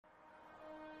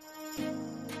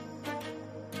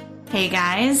Hey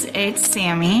guys, it's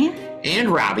Sammy. And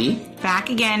Robbie. Back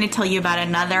again to tell you about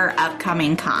another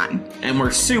upcoming con. And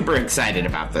we're super excited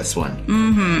about this one.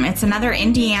 It's another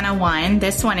Indiana one.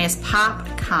 This one is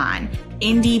PopCon.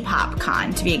 Indie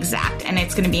PopCon to be exact. And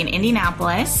it's going to be in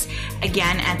Indianapolis,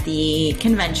 again at the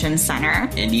Convention Center.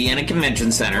 Indiana Convention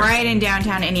Center. Right in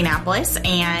downtown Indianapolis.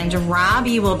 And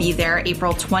Robbie will be there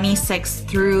April 26th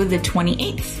through the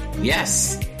 28th.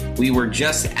 Yes. We were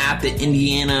just at the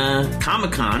Indiana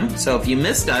Comic-Con, so if you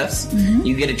missed us,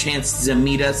 you get a chance to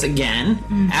meet us again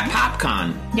at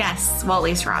PopCon. Yes, well, at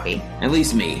least Robbie. At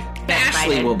least me.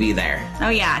 Ashley will be there. Oh,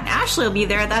 yeah, Ashley will be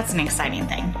there. That's an exciting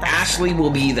thing. Ashley will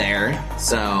be there,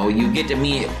 so you get to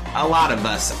meet a lot of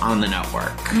us on the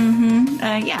network.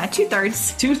 Yeah,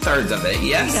 2/3. 2/3 of it,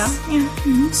 yes. There you go.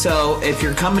 Yeah. So if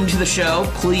you're coming to the show,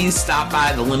 please stop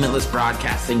by the Limitless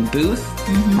Broadcasting booth.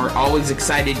 We're always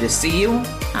excited to see you.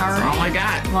 That's all I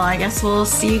got. Well, I guess we'll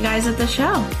see you guys at the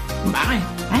show. Bye.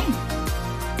 Bye.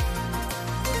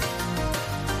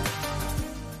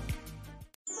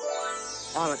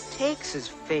 All it takes is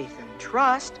faith and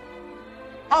trust.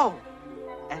 Oh,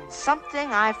 and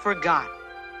something I forgot.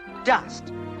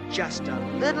 Dust. Just a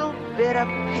little bit of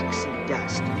pixie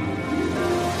dust.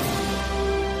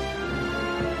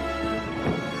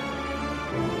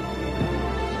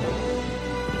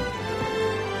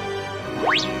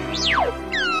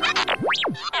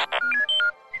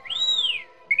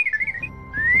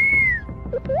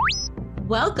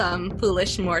 Welcome,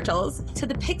 foolish mortals, to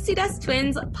the Pixie Dust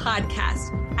Twins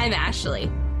podcast. I'm Ashley.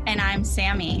 And I'm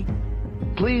Sammy.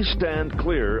 Please stand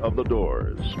clear of the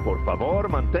doors. Por favor,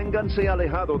 manténganse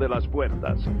alejado de las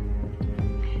puertas.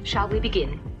 Shall we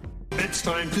begin? It's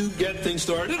time to get things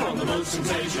started on the most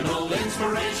sensational,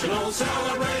 inspirational,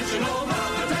 celebrational,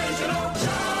 motivational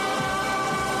show.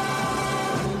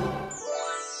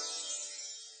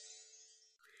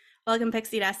 Welcome,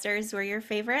 Pixie Dusters. We're your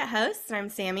favorite hosts. I'm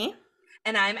Sammy.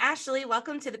 And I'm Ashley.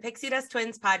 Welcome to the Pixie Dust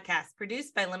Twins podcast,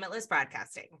 produced by Limitless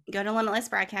Broadcasting. Go to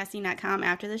limitlessbroadcasting.com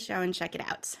after the show and check it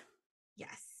out.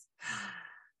 Yes.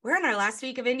 We're in our last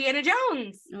week of Indiana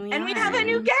Jones. We and we are. have a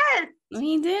new guest.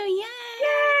 We do.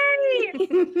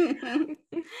 Yay!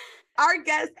 Our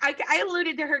guest, I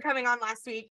alluded to her coming on last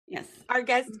week. Yes. Our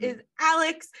guest is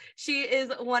Alex. She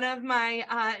is one of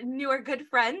my newer good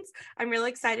friends. I'm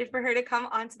really excited for her to come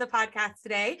onto the podcast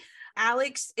today.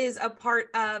 Alex is a part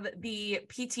of the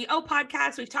PTO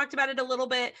podcast. We've talked about it a little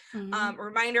bit.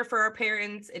 Reminder for our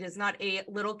parents, it is not a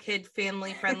little kid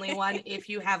family friendly one if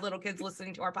you have little kids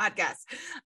listening to our podcast.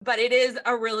 But it is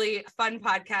a really fun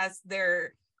podcast.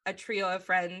 They're a trio of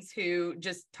friends who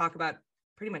just talk about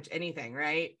pretty much anything,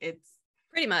 right? It's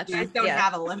pretty much. You guys don't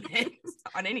have a limit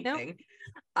on anything.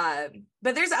 Nope.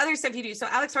 But there's other stuff you do. So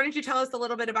Alex, why don't you tell us a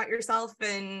little bit about yourself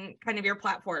and kind of your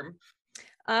platform?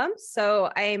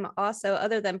 So I'm also,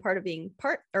 other than being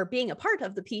a part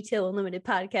of the PTO Unlimited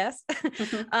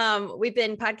podcast, we've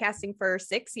been podcasting for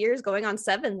 6 years, going on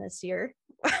 7 this year.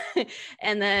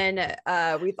 And then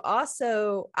I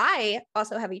also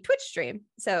have a Twitch stream.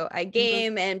 So I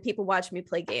game and people watch me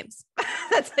play games.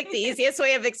 That's like the easiest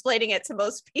way of explaining it to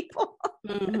most people.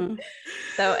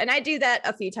 So, and I do that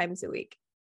a few times a week.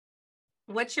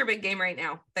 What's your big game right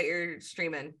now that you're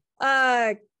streaming?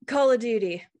 Call of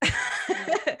Duty.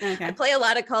 Okay. I play a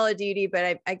lot of Call of Duty,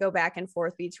 but I go back and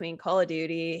forth between Call of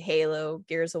Duty, Halo,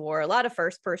 Gears of War, a lot of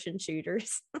first-person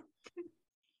shooters.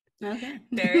 Okay.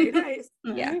 Very nice.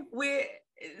 Yeah.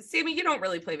 Sammy, you don't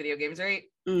really play video games, right?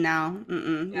 No.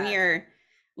 Yeah.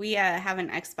 We have an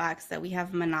Xbox that we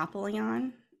have Monopoly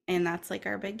on, and that's like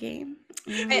our big game.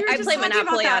 I play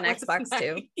Monopoly on Xbox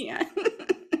too. Yeah.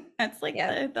 That's like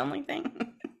the only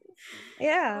thing.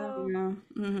 Yeah.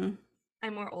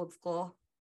 I'm more old school.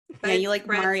 Yeah, you like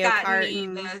Mario Kart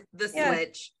and the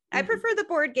Switch. I prefer the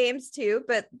board games too,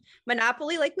 but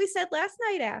Monopoly, like we said last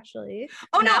night, Ashley.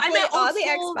 Oh Monopoly no, I meant on the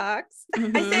Xbox.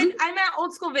 I said I meant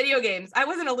old school video games. I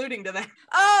wasn't alluding to that.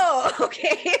 Oh,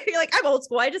 okay. You're like, I'm old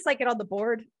school. I just like it on the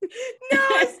board. No,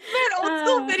 I meant old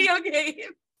school video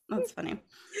games. That's funny.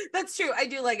 That's true. I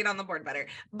do like it on the board better,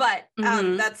 but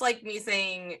that's like me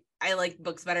saying I like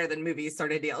books better than movies,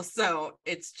 sort of deal. So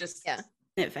it's just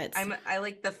it fits. I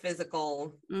like the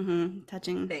physical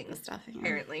touching thing, the stuff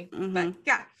apparently. But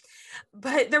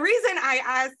but the reason I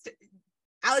asked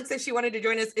Alex if she wanted to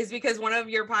join us is because one of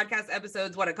your podcast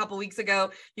episodes, a couple weeks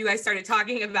ago, you guys started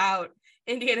talking about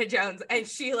Indiana Jones, and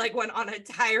she like went on a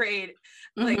tirade,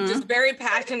 like just very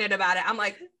passionate about it. I'm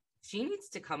like, she needs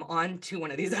to come on to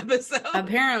one of these episodes.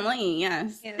 Apparently,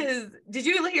 yes. Did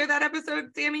you hear that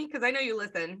episode, Sammy? Because I know you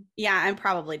listen. Yeah, I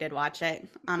probably did watch it,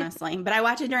 honestly. But I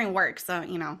watch it during work, so,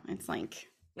 it's like,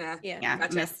 yeah.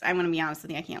 Gotcha. I'm going to be honest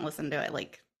with you, I can't listen to it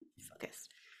like focused.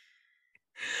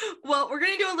 Well, we're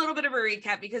going to do a little bit of a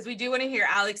recap because we do want to hear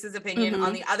Alex's opinion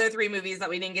on the other 3 movies that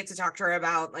we didn't get to talk to her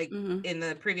about in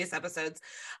the previous episodes.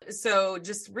 So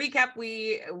just recap,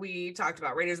 we talked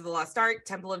about Raiders of the Lost Ark,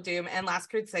 Temple of Doom, and Last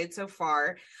Crusade so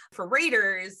far. For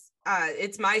Raiders,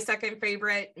 it's my second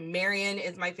favorite. Marion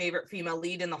is my favorite female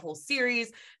lead in the whole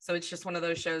series. So it's just one of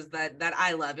those shows that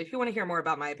I love. If you want to hear more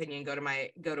about my opinion, go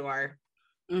to our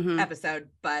episode.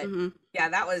 But yeah,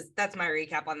 that's my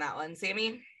recap on that one.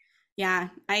 Sammy? Yeah,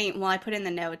 I put in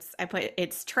the notes. I put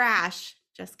it's trash.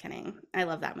 Just kidding. I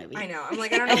love that movie. I know. I'm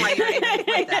like, I don't know why you're able to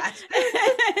put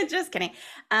that. Just kidding.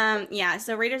 Yeah.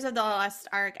 So Raiders of the Lost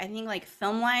Ark, I think like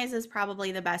film wise is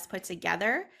probably the best put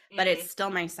together, but it's still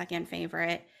my second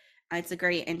favorite. It's a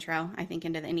great intro, I think,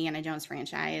 into the Indiana Jones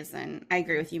franchise, and I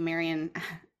agree with you, Marion.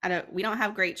 We don't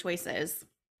have great choices,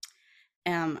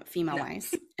 female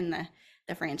wise in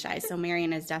the franchise. So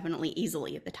Marion is definitely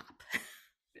easily at the top.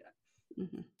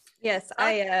 Yes,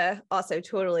 I also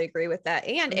totally agree with that.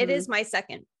 And it is my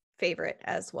second favorite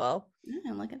as well.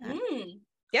 Yeah, look at that.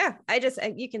 Yeah,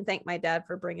 you can thank my dad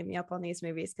for bringing me up on these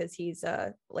movies because he's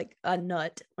like a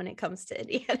nut when it comes to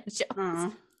Indiana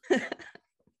Jones.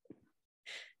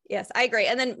 Yes, I agree.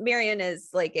 And then Marion is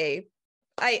like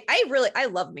I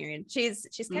love Marion. She's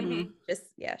kind of just,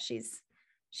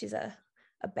 she's a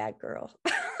bad girl.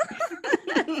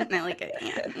 I like it.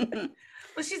 Yeah.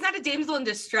 Well, she's not a damsel in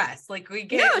distress. Like she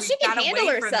can handle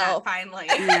herself. Finally,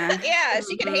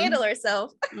 she can handle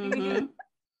herself.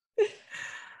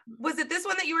 Was it this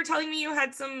one that you were telling me you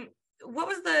had some? What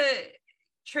was the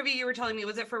trivia you were telling me?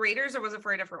 Was it for Raiders or was it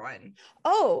for a different one?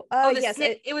 Yes,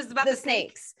 it was about the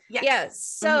snakes. Yes.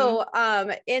 So,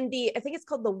 in I think it's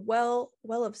called the Well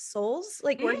of Souls,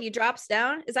 like where he drops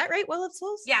down. Is that right? Well of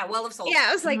Souls? Yeah, Well of Souls. Yeah,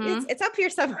 I was like, it's up here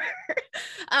somewhere.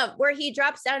 Where he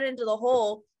drops down into the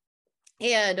hole.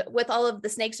 And with all of the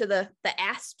snakes or the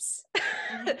asps,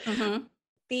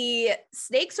 the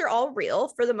snakes are all real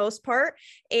for the most part.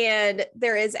 And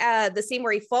there is the scene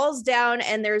where he falls down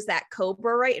and there's that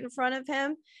cobra right in front of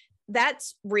him.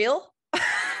 That's real.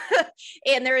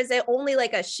 And there is only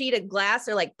like a sheet of glass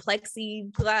or like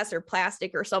plexiglass or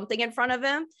plastic or something in front of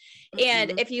him.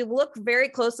 And if you look very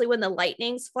closely when the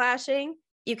lightning's flashing,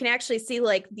 you can actually see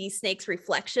like the snake's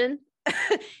reflection.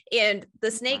 And the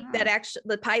snake that actually,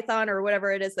 the python or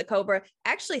whatever it is, the cobra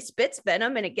actually spits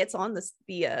venom and it gets on the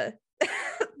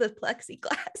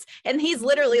plexiglass, and he's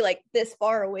literally like this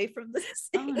far away from the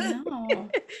snake. Oh no.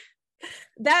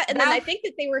 Then I think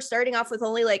that they were starting off with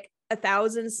only like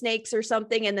 1,000 snakes or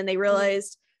something, and then they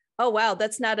realized, oh wow,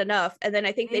 that's not enough. And then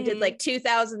I think they did like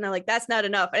 2,000. They're like, that's not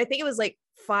enough. And I think it was like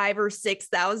 5,000 or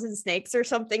 6,000 snakes or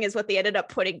something is what they ended up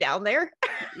putting down there.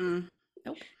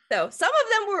 Nope. So some of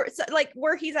them were like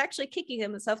where he's actually kicking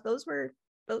him and stuff. Those were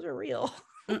real.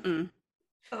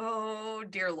 Oh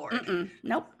dear Lord.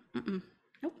 Nope.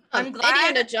 Nope. I'm glad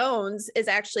Indiana Jones is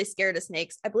actually scared of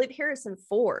snakes. I believe Harrison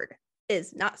Ford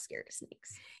is not scared of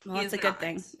snakes. Well, that's a good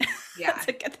thing. Yeah, that's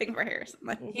a good thing for Harrison.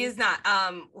 He is not.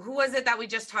 Who was it that we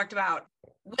just talked about?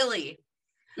 Willie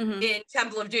in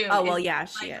Temple of Doom. Oh well, yeah,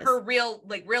 she is. Her real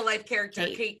life character,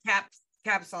 Kate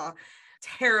Capshaw.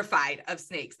 Terrified of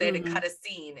snakes. They had to cut a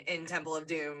scene in Temple of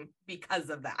Doom because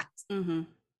of that.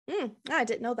 I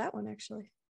didn't know that one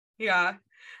actually. Yeah,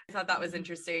 I thought that was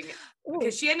interesting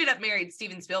because she ended up married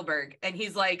Steven Spielberg, and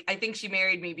he's like, I think she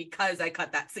married me because I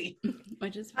cut that scene.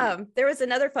 Which is there was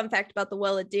another fun fact about the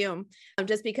Well of Doom,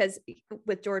 just because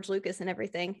with George Lucas and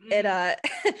everything,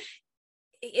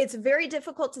 it's very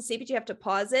difficult to see, but you have to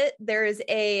pause it. There is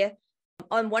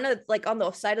on one of on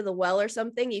the side of the well or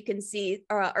something, you can see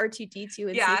R2D2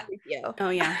 and C-3PO. Oh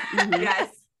yeah. Yes.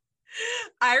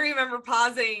 I remember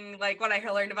pausing, like when I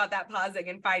learned about that, pausing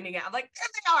and finding out. I'm like, there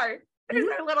they are. There's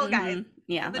their little guys.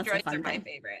 Yeah, the droids are my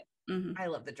favorite. I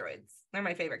love the droids. They're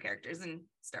my favorite characters in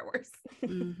Star Wars.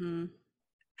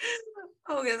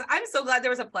 Oh, yes. I'm so glad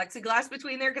there was a plexiglass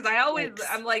between there because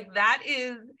I'm like,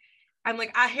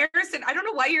 Harrison, I don't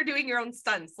know why you're doing your own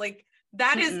stunts. Like,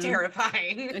 that is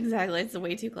terrifying. Exactly. It's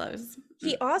way too close.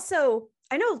 He also,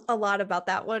 I know a lot about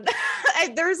that one.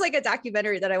 There's like a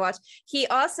documentary that I watched. He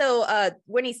also,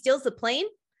 when he steals the plane,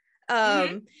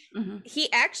 he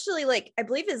actually, like, I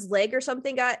believe his leg or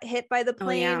something got hit by the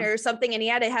plane or something, and he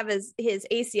had to have his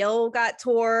ACL got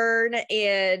torn,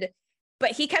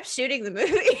 but he kept shooting the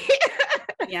movie.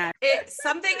 Yeah. It's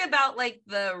something about like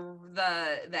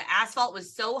the asphalt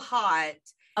was so hot.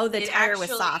 Oh, the tire was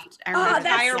soft. The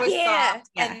tire was soft,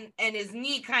 and his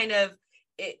knee kind of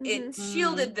it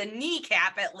shielded the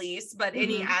kneecap at least, but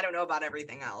I don't know about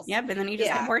everything else. Yep, and then he just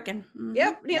kept working.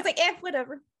 Yep, he was like,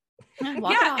 whatever. And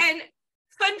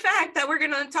fun fact, fact that we're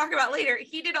gonna talk about later,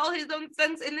 he did all his own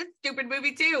stunts in this stupid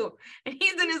movie too, and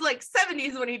he's in his like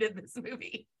 70s when he did this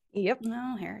movie. Yep.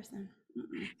 No, Harrison.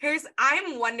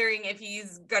 I'm wondering if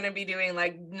he's gonna be doing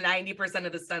like 90%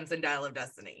 of the stunts in Dial of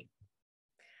Destiny.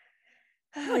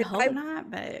 I would hope not,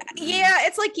 but yeah,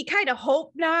 it's like you kind of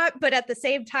hope not, but at the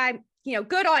same time, you know,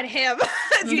 good on him.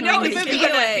 You know, he's he's gonna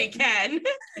good if he can.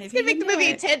 It's gonna make the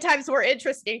movie 10 times more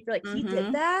interesting. You're like, he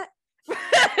did that.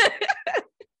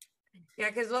 Yeah,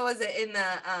 because what was it in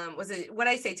the was it what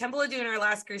I say, Temple of Doom or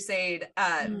Last Crusade?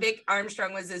 Vic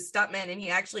Armstrong was his stuntman, and he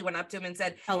actually went up to him and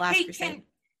said, "Hey,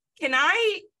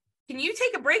 can you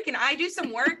take a break and I do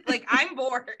some work? Like, I'm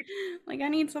bored. Like, I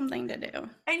need something to do."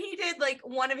 And he did like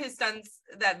one of his stunts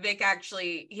that he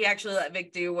actually let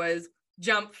Vic do was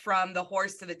jump from the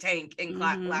horse to the tank in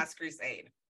Last Crusade.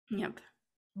 Yep.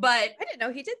 But I didn't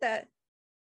know he did that.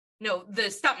 No, the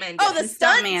stuntman. Oh, the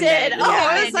stuntman did. Oh, Yeah,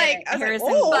 I was like,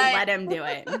 Harrison let him do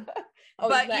it.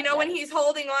 But you know, when he's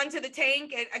holding on to the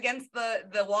tank against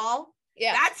the wall,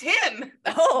 that's him.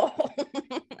 Oh,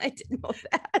 I didn't know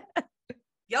that.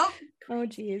 Yup. Oh,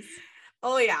 geez.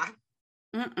 Oh, yeah.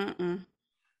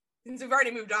 Since we've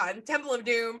already moved on, Temple of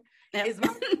Doom is my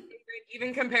favorite,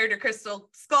 even compared to Crystal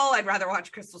Skull. I'd rather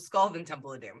watch Crystal Skull than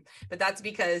Temple of Doom, but that's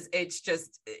because it's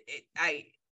just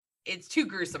it's too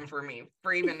gruesome for me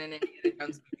for even an Indiana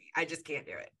Jones movie. I just can't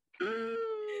do it.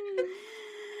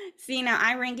 See, now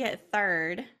I rank it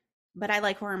third, but I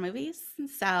like horror movies,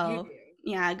 so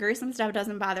yeah, gruesome stuff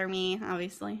doesn't bother me.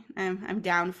 Obviously, I'm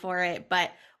down for it,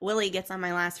 but Willie gets on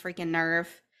my last freaking nerve.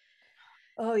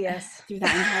 Oh yes, through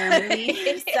that entire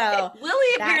movie. So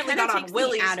Willie apparently got on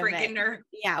Willie's freaking nerve.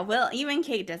 Yeah, even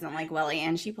Kate doesn't like Willie,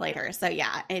 and she played her. So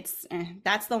yeah, it's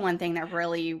that's the one thing that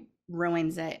really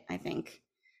ruins it, I think,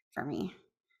 for me.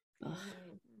 Ugh.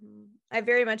 I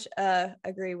very much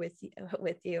agree with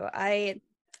you. I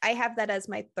have that as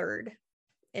my third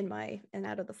and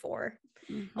out of the four.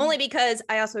 Only because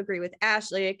I also agree with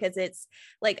Ashley, because it's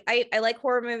like I like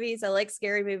horror movies, I like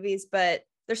scary movies, but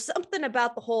there's something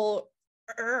about the whole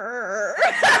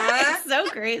it's so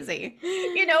crazy,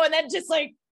 you know, and then just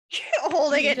like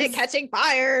holding it and catching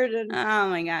fire and oh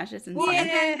my gosh, it's insane.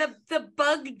 And then the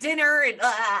bug dinner and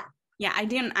yeah, I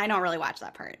don't really watch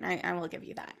that part. I will give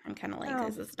you that. I'm kind of like,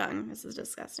 this is done. This is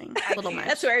disgusting. A little much.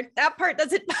 That's weird. That part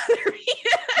doesn't bother me.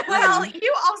 Well,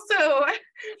 you also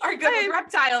are good with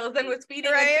reptiles and was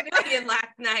feeding a chameleon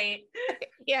last night.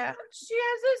 Yeah. She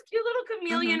has this cute little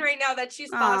chameleon right now that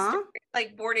she's fostering,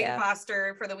 like boarding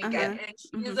foster for the weekend. And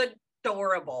she's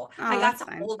adorable. I got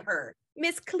to hold her.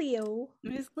 Miss Cleo.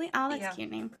 Miss Cleo. Oh, that's a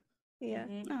cute name. Yeah.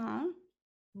 Oh.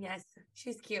 Yes,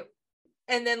 she's cute.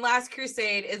 And then Last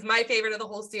Crusade is my favorite of the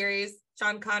whole series.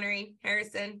 Sean Connery,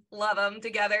 Harrison, love them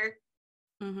together.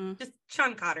 Just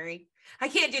Sean Connery. I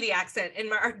can't do the accent, and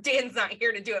Dan's not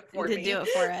here to do it for me. To do it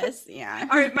for us,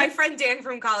 yeah. My friend Dan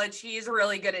from college, he's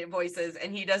really good at voices,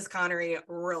 and he does Connery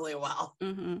really well.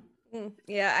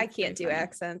 Yeah, I can't do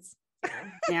accents.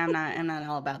 Yeah, I'm not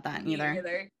all about that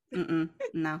either.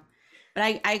 No, but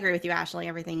I agree with you, Ashley.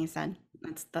 Everything you said.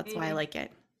 That's why I like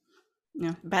it.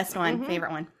 Yeah, best one,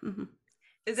 favorite one.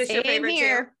 Is this your favorite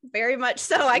here? Too? Very much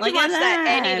so. I can watch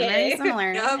that any day. Very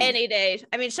similar. Any day.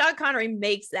 I mean, Sean Connery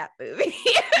makes that movie.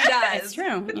 He does. It's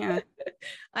true. Yeah.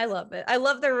 I love it. I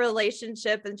love their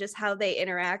relationship and just how they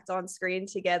interact on screen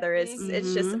together.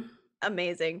 It's just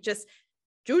amazing. Just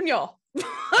Junior.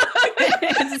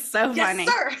 It's so funny.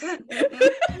 Sir.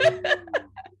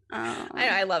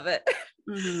 I love it.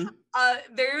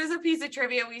 There was a piece of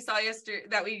trivia we saw yesterday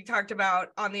that we talked about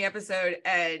on the episode,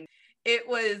 and it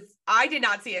was, I did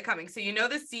not see it coming. So you know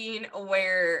the scene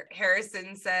where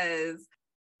Harrison says,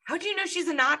 "How do you know she's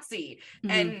a Nazi?"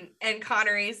 And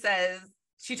Connery says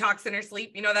she talks in her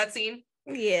sleep. You know that scene?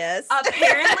 Yes.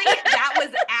 Apparently that was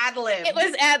ad-libbed. It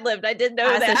was ad-libbed. I didn't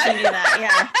know that. So she knew that.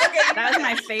 Yeah. Okay. That was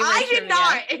my favorite. I did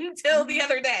not until the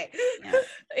other day.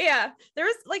 Yeah. There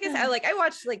was, like I said, like I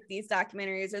watched like these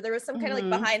documentaries, or there was some kind of like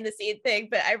behind the scene thing,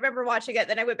 but I remember watching it.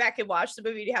 Then I went back and watched the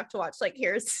movie. You have to watch like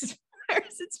here's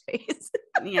its face.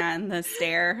 Yeah, and the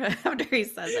stare after he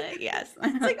says it. Yes.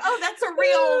 It's like, oh, that's a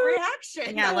real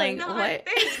reaction. Yeah, like what?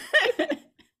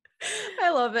 I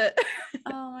love it.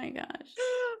 Oh my gosh.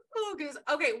 Oh, goose.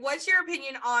 Okay, what's your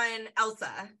opinion on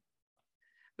Elsa?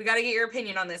 We got to get your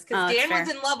opinion on this, because Dan was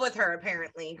in love with her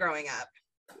apparently growing up.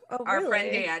 Oh, our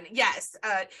friend Dan. Yes.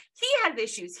 He has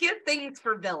issues. He has things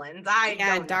for villains.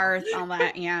 Darth, all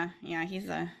that. Yeah, he's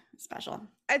a special.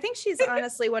 I think she's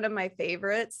honestly one of my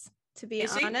favorites, to be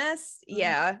honest.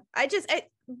 Yeah. I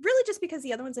really just because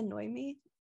the other ones annoy me.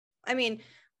 I mean,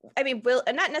 Will,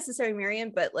 not necessarily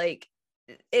Miriam, but like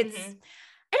it's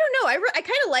I don't know. I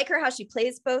kind of like her how she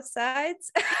plays both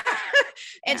sides,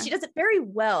 and she does it very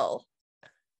well.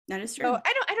 That is true. So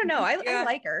I don't know. I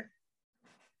like her.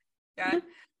 Yeah.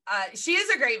 She is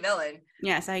a great villain.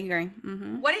 Yes, I agree.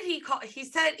 Mm-hmm. What did he call? He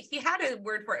said he had a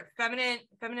word for it. Feminine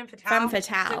fatale. Femme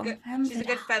fatale. She's a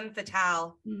good femme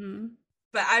fatale. Mm-hmm.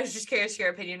 But I was just curious your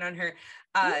opinion on her,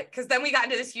 because then we got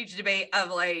into this huge debate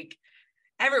of like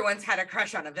everyone's had a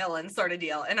crush on a villain sort of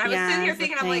deal, and I was sitting here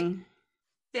thinking, I'm like,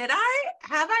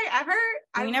 have I ever?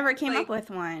 We never came up with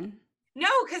one. No,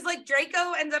 because like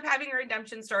Draco ends up having a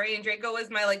redemption story, and Draco was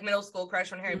my like middle school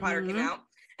crush when Harry Potter came out.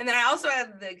 And then I also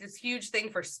have this huge thing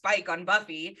for Spike on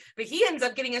Buffy, but he ends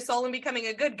up getting a soul and becoming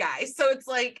a good guy. So it's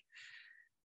like,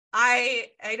 I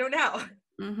don't know.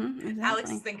 Exactly. Alex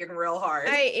is thinking real hard.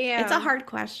 I am. It's a hard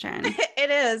question.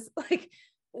 It is. Like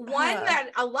one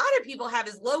that a lot of people have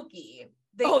is Loki.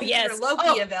 They yes,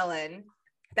 Loki a villain.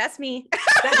 That's me.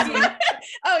 That's me.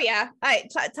 Oh yeah.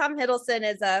 Tom Hiddleston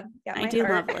is got my I do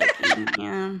heart. love Loki.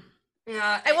 Yeah.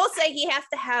 Yeah, I will say he has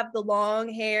to have the long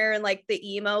hair and like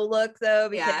the emo look though,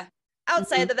 because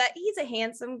outside of that, he's a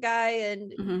handsome guy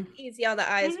and easy on the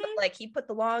eyes, but like he put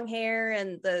the long hair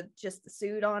and the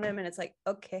suit on him, and it's like,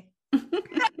 okay.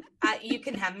 You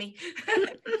can have me.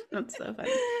 That's so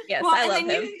funny. Yes, I love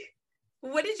him.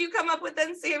 What did you come up with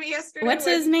then, Sammy, yesterday? What's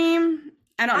his name?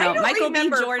 I don't know. Michael B.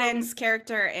 remember Jordan's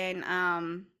character in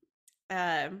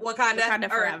Wakanda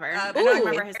Forever. I don't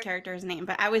remember his character's name,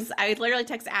 but I literally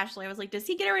texted Ashley. I was like, does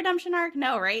he get a redemption arc?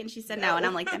 No, right? And she said no. And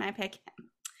I'm like, then I pick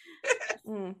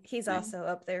him. He's also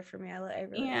up there for me. I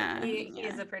really he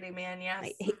is a pretty man.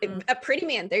 Yes, a pretty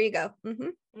man. There you go.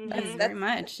 That's very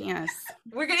much. Yes,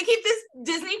 we're gonna keep this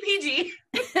Disney PG.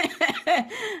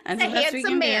 That's a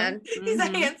handsome man. He's a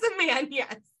handsome man.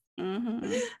 Yes.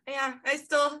 Yeah, I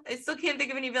still can't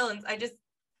think of any villains.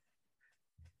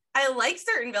 I like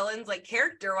certain villains, like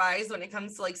character wise, when it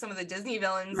comes to like some of the Disney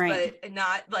villains, but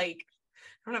not like,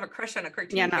 I don't have a crush on a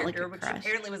cartoon character, which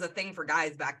apparently was a thing for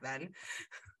guys back then.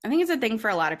 I think it's a thing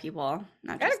for a lot of people.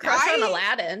 Not just guys. Crush on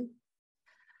Aladdin.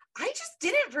 I just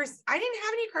didn't I didn't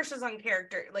have any crushes on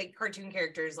cartoon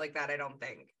characters like that, I don't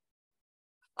think.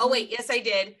 Oh wait, yes I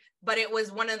did, but it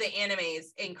was one of the animes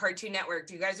in Cartoon Network.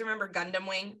 Do you guys remember Gundam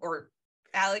Wing? Or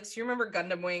Alex, do you remember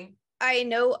Gundam Wing? I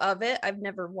know of it. I've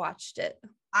never watched it.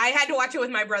 I had to watch it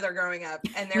with my brother growing up,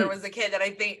 and there was a kid that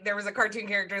I think there was a cartoon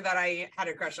character that I had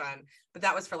a crush on, but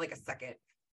that was for like a second.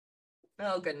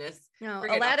 Oh goodness. No,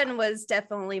 Aladdin was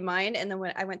definitely mine. And then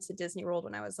when I went to Disney World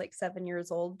when I was like 7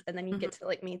 years old, and then you get to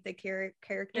like meet the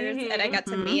characters, and I got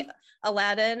to meet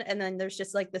Aladdin, and then there's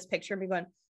just like this picture of me going.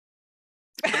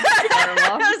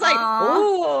 I was like,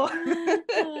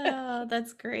 oh,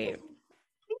 that's great.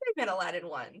 I think I met Aladdin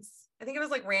once. I think it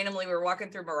was like randomly we were walking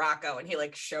through Morocco and he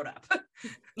like showed up.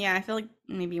 Yeah, I feel like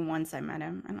maybe once I met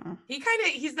him. I don't know.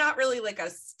 He's not really like a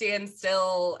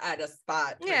standstill at a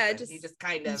spot. Yeah, he just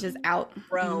kind of just out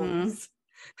roams.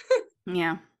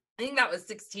 Yeah. I think that was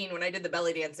 16 when I did the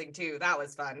belly dancing too. That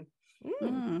was fun.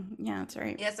 Yeah, that's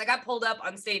right. Yes, I got pulled up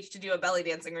on stage to do a belly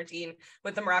dancing routine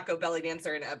with the Morocco belly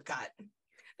dancer in Epcot.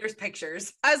 There's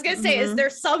pictures. I was gonna say, is there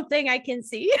something I can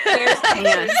see? There's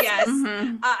pictures, yes.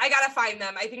 I gotta find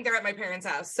them. I think they're at my parents'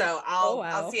 house, so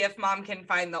I'll see if mom can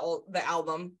find the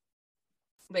album.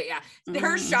 But yeah,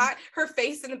 her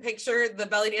face in the picture, the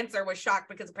belly dancer was shocked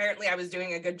because apparently I was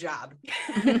doing a good job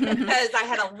because I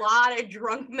had a lot of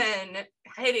drunk men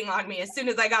hitting on me as soon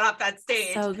as I got off that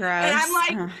stage. So gross. And I'm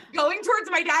like going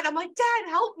towards my dad. I'm like, Dad,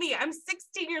 help me. I'm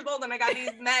 16 years old and I got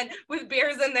these men with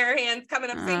beers in their hands coming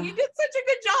up saying, you did such a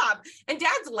good job. And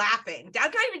Dad's laughing.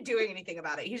 Dad's not even doing anything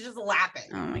about it. He's just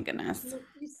laughing. Oh my goodness.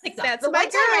 Like, that's the my one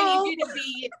time I girl. need you to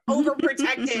be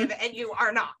overprotective and you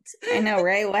are not. I know,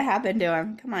 right? What happened to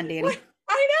him? Come on, Danny.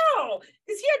 I know.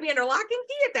 Because he had me under lock and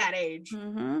key at that age.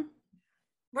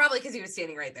 Probably because he was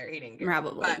standing right there. He didn't care.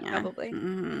 Probably.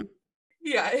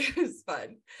 Yeah, it was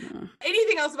fun.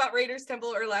 Anything else about Raiders Temple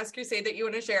or Last Crusade that you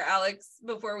want to share, Alex,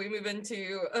 before we move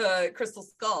into Crystal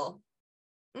Skull?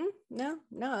 No,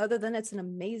 other than it's an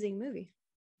amazing movie.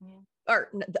 Or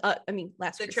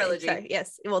Last Crusade. Trilogy. Sorry.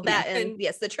 Yes. Well, that and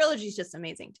yes, the trilogy is just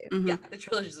amazing too. Yeah, the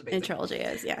trilogy is amazing. The trilogy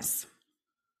is, yes.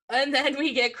 And then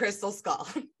we get Crystal Skull.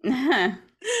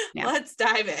 Let's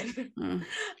dive in.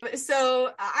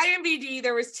 So IMDb,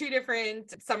 there was two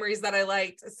different summaries that I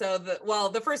liked. So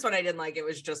the first one I didn't like. It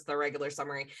was just the regular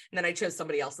summary. And then I chose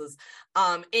somebody else's.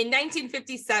 In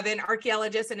 1957,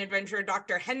 archaeologist and adventurer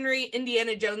Dr. Henry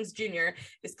Indiana Jones Jr.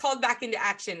 is called back into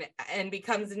action and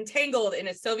becomes entangled in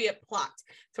a Soviet plot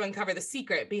to uncover the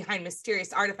secret behind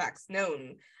mysterious artifacts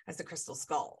known as the Crystal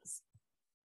Skulls.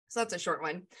 So that's a short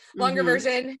one. Longer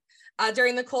version.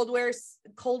 During the Cold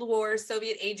War,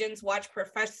 Soviet agents watch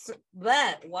Professor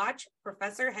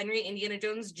Henry Indiana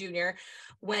Jones Jr.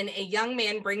 when a young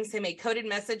man brings him a coded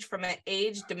message from an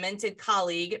aged, demented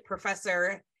colleague,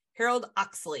 Professor Harold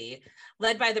Oxley,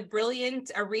 led by the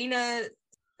brilliant Irina.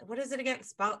 What is it again?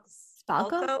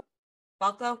 Spalko?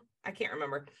 I can't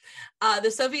remember.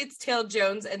 The Soviets tailed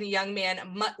Jones and the young man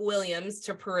Mutt Williams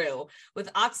to Peru. With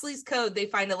Oxley's code, they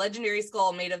find a legendary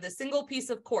skull made of the single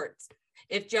piece of quartz.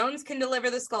 If Jones can deliver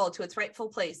the skull to its rightful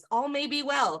place, all may be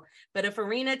well. But if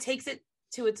Irina takes it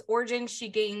to its origin, she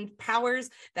gained powers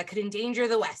that could endanger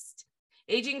the West.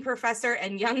 Aging Professor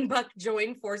and young Buck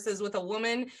join forces with a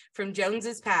woman from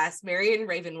Jones's past, Marion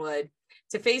Ravenwood,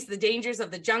 to face the dangers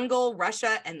of the jungle,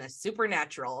 Russia, and the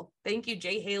supernatural. Thank you,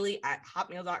 Jay Haley at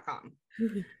hotmail.com.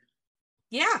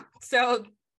 Yeah, so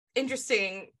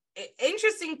interesting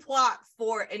plot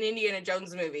for an Indiana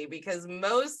Jones movie, because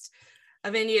most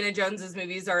of Indiana Jones's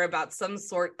movies are about some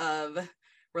sort of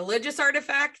religious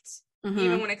artifact,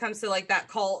 even when it comes to like that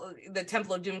cult, the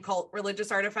Temple of Doom cult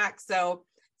religious artifact. So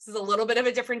this is a little bit of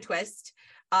a different twist.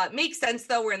 Makes sense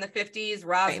though. We're in the 50s,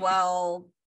 Roswell,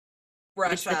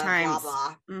 Russia, blah,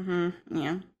 blah.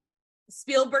 Yeah.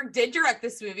 Spielberg did direct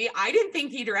this movie. I didn't think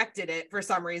he directed it for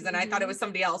some reason. I thought it was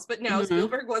somebody else, but no,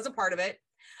 Spielberg was a part of it.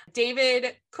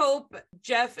 David Cope,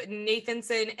 Jeff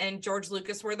Nathanson, and George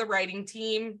Lucas were the writing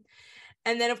team.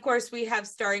 And then, of course, we have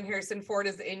starring Harrison Ford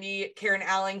as Indy. Karen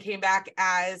Allen came back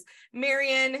as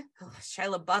Marion. Oh,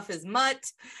 Shia LaBeouf is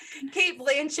Mutt. Kate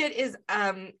Blanchett is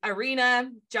Irina.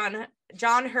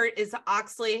 John Hurt is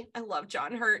Oxley. I love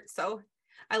John Hurt, so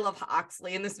I love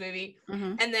Oxley in this movie.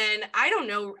 And then, I don't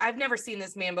know, I've never seen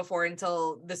this man before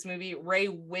until this movie. Ray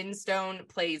Winstone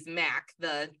plays Mac,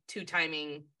 the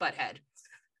two-timing butthead.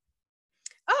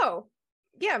 Oh,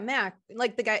 yeah, Mac.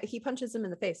 Like the guy, he punches him in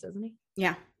the face, doesn't he?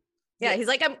 Yeah. Yeah, he's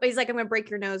like, I'm gonna break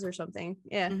your nose or something.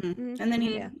 Yeah. And then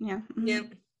he,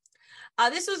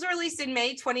 this was released in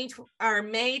May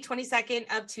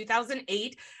 22nd of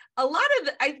 2008. A lot of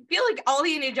I feel like all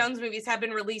the Indiana Jones movies have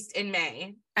been released in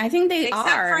May. I think they except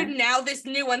are. for now, this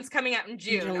new one's coming out in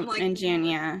June. I'm like, in June,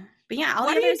 yeah. But yeah, all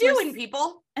what the are you others doing,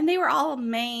 people? And they were all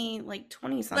May, like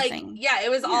 20 something. Like, yeah,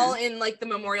 it was all in like the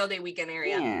Memorial Day weekend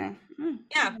area.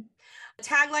 Yeah.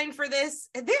 Tagline for this,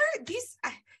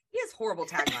 he has horrible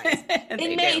taglines.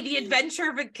 In May, the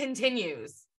adventure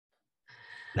continues.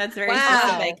 That's very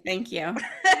specific. Thank you.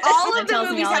 All of the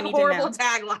movies have horrible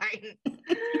tagline.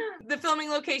 The filming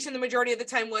location, the majority of the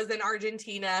time, was in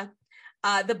Argentina.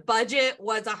 The budget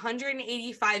was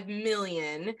 $185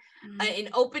 million. In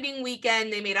opening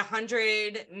weekend, they made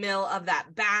 $100 million of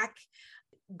that back.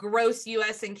 Gross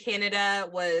US and Canada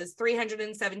was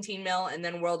 $317 million, and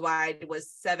then worldwide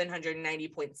was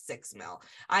 $790.6 million.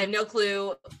 I have no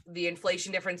clue the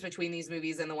inflation difference between these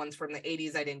movies and the ones from the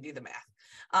 80s. I didn't do the math.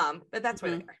 But that's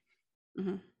where they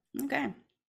are. Okay.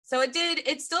 So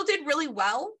it still did really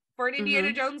well for an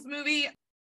Indiana Jones movie,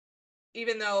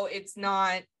 even though it's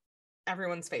not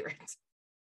everyone's favorite.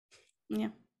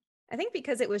 Yeah. I think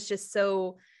because it was just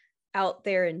so out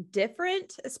there and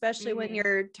different, especially when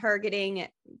you're targeting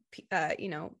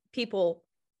people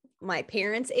my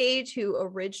parents' age who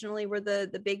originally were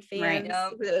the big fans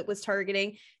that it was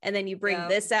targeting, and then you bring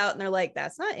this out and they're like,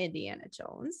 that's not Indiana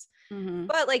Jones.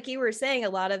 But like you were saying, a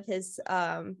lot of his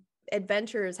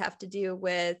adventures have to do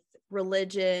with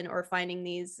religion or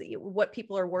finding what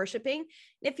people are worshiping.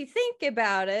 And if you think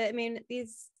about it, I mean,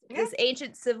 this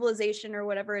ancient civilization or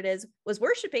whatever it is was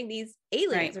worshiping these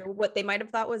aliens or what they might have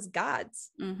thought was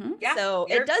gods. So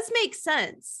it does make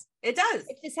sense. It does.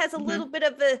 It just has a little bit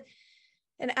of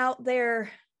an out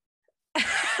there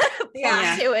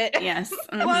plot to it. Yes.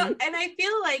 Well, and I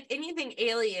feel like anything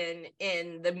alien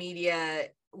in the media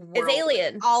world is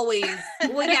alien. Always.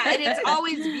 Well, yeah, and it's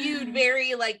always viewed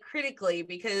very like critically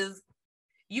because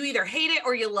you either hate it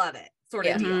or you love it. Sort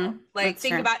of deal. Like That's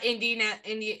think true. about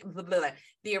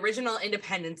the original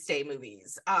Independence Day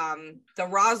movies, the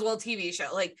Roswell TV show,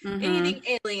 like anything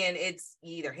alien, it's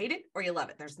you either hate it or you love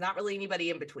it. There's not really anybody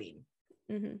in between.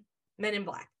 Men in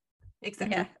Black,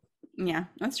 etc. Yeah,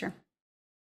 that's true.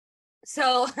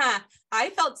 So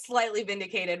I felt slightly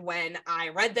vindicated when I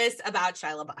read this about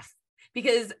Shia LaBeouf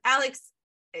because Alex,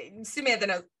 Samantha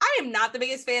knows I am not the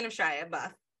biggest fan of Shia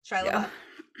LaBeouf.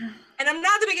 And I'm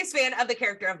not the biggest fan of the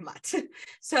character of Mutt.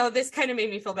 So this kind of made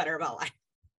me feel better about life.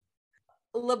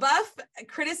 LaBeouf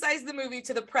criticized the movie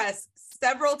to the press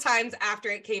several times after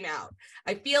it came out.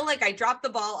 I feel like I dropped the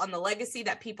ball on the legacy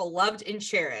that people loved and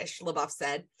cherished, LaBeouf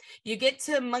said. You get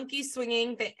to monkey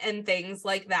swinging and things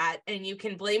like that, and you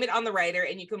can blame it on the writer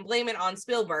and you can blame it on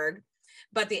Spielberg.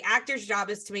 but the actor's job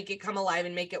is to make it come alive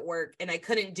and make it work, and I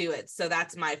couldn't do it, so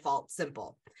that's my fault.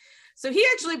 Simple. So he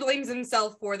actually blames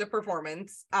himself for the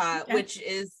performance, which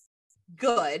is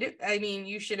good. I mean,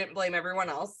 you shouldn't blame everyone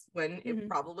else when it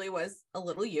probably was a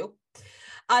little you.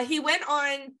 He went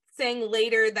on saying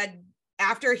later that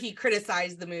after he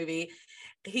criticized the movie,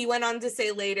 he went on to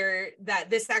say later that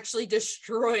this actually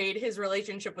destroyed his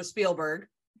relationship with Spielberg.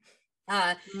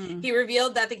 He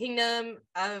revealed that the Kingdom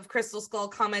of Crystal Skull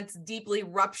comments deeply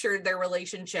ruptured their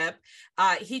relationship.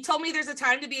 He told me there's a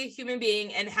time to be a human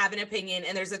being and have an opinion,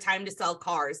 and there's a time to sell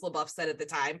cars, LaBeouf said at the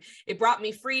time. It brought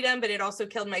me freedom, but it also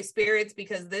killed my spirits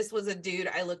because this was a dude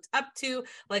I looked up to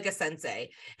like a sensei.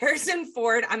 Harrison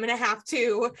Ford, I'm gonna have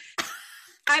to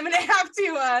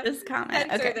this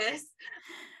comment. censor this.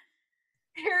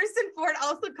 Harrison Ford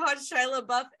also called Shia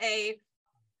LaBeouf a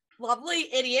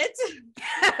lovely idiot, with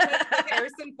the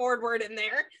Harrison Ford word in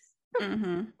there,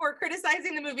 for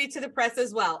criticizing the movie to the press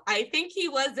as well. I think he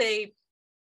was a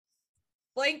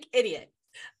blank idiot,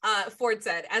 Ford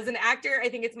said. As an actor, I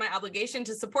think it's my obligation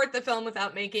to support the film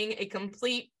without making a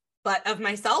complete butt of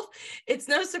myself. It's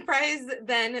no surprise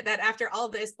then that after all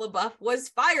this, LaBeouf was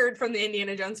fired from the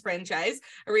Indiana Jones franchise.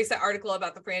 A recent article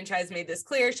about the franchise made this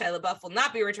clear. Shia LaBeouf will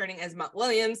not be returning as Mutt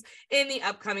Williams in the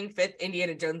upcoming 5th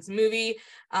Indiana Jones movie.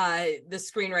 The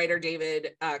screenwriter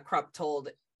David Krupp told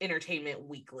Entertainment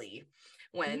Weekly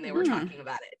when they were talking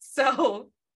about it. So,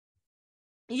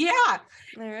 yeah. All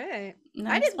right. That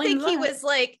I didn't think he explains was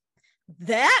like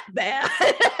that bad.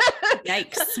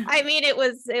 Yikes. I mean, it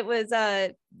was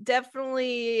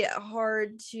definitely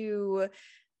hard to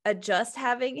adjust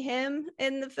having him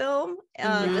in the film,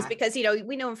 just because, you know,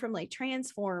 we know him from like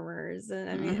Transformers, and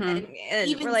I mean, and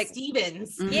even we're like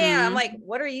Stevens. Yeah, I'm like,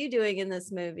 what are you doing in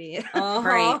this movie?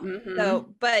 Right.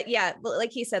 So, but yeah,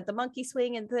 like he said, the monkey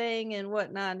swinging thing and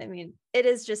whatnot. I mean, it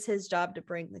is just his job to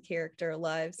bring the character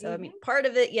alive. So, I mean, part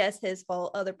of it, yes, his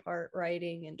fault. Other part,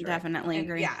 writing and directing. Definitely And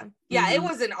agree. yeah, it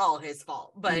wasn't all his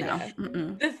fault, but No.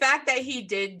 the fact that he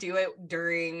did do it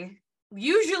during.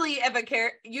 Usually if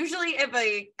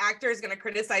a actor is going to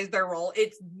criticize their role,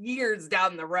 it's years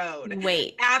down the road.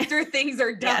 Wait. After things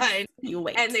are done. Yes, you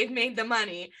wait. And they've made the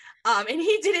money. And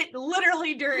he did it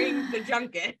literally during the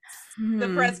junkets,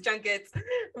 the press junkets,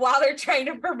 while they're trying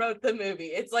to promote the movie.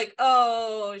 It's like,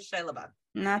 oh, Shia LaBeouf.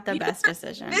 Not the best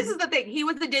decision. This is the thing. He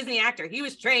was a Disney actor. He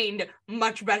was trained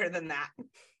much better than that.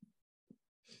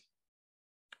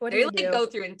 What They do you do? go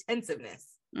through intensiveness.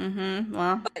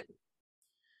 Well,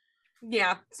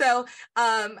 Yeah. So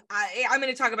I'm going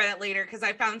to talk about it later because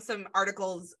I found some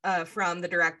articles from the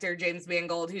director, James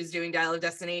Mangold, who's doing Dial of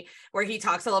Destiny, where he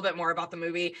talks a little bit more about the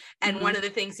movie. And one of the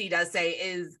things he does say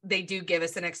is they do give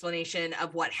us an explanation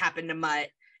of what happened to Mutt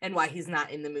and why he's not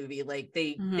in the movie. Like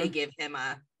they give him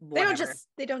a whatever.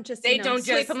 They don't just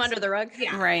sweep him under the rug.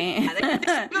 Yeah. right. Yeah, they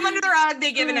sweep him under the rug.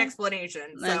 They give an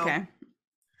explanation. So Okay.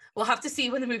 we'll have to see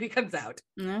when the movie comes out.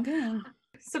 Okay.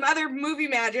 Some other movie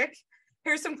magic.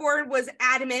 Harrison Ford was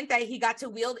adamant that he got to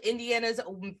wield Indiana's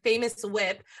famous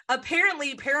whip.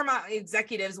 Apparently, Paramount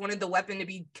executives wanted the weapon to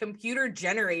be computer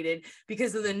generated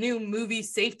because of the new movie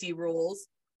safety rules.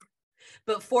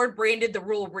 But Ford branded the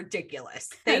rule ridiculous.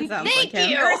 Thank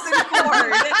you, Harrison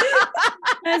Ford.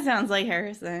 That sounds like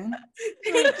Harrison.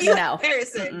 Thank you, No.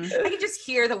 Harrison. I can just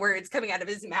hear the words coming out of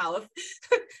his mouth.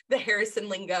 The Harrison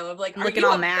lingo of like, Looking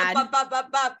all mad. Bleep,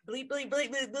 bleep, bleep,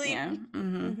 bleep, bleep.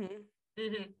 Yeah.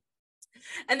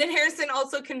 And then Harrison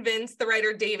also convinced the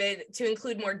writer David to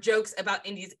include more jokes about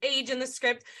Indy's age in the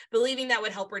script, believing that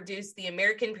would help reduce the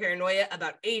American paranoia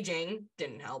about aging.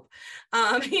 Didn't help.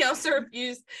 He also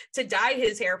refused to dye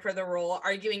his hair for the role,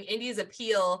 arguing Indy's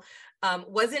appeal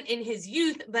wasn't in his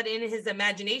youth, but in his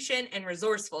imagination and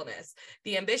resourcefulness.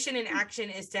 The ambition in action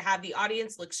is to have the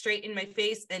audience look straight in my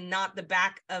face and not the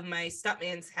back of my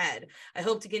stuntman's head. I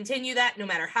hope to continue that no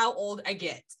matter how old I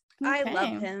get. I Okay.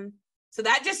 love him. So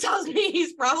that just tells me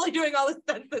he's probably doing all the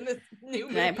stunts in this new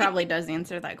movie. That probably does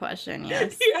answer that question.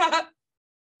 Yes. Yeah.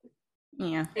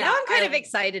 Yeah. Now I'm kind of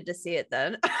excited to see it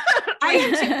then. I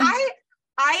am too.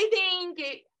 I think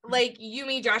like you,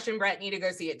 me, Josh, and Brett need to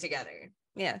go see it together.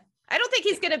 Yeah. I don't think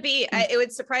he's going to be, it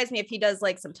would surprise me if he does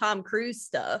like some Tom Cruise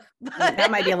stuff. But That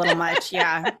might be a little much.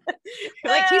 Yeah.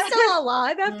 like he's still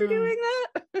alive after doing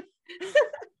that.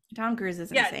 Tom Cruise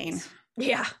is Yeah. insane.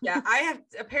 Yeah. Yeah, I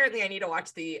need to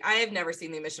watch I have never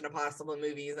seen the Mission Impossible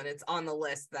movies, and it's on the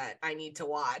list that I need to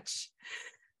watch.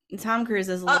 Tom Cruise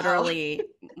is literally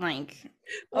like,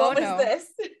 What was no. this?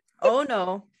 Oh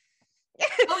no.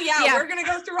 Oh yeah, Yeah. we're gonna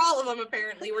go through all of them.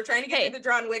 Apparently, we're trying to get through the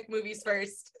John Wick movies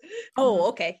first. Oh,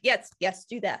 okay. Yes,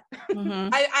 do that. Mhm.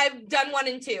 I've done 1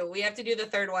 and 2. We have to do the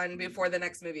third one before the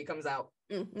next movie comes out.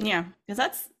 Mhm. Yeah, because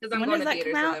that's Because I'm when going does to that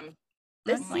theaters come with out? them.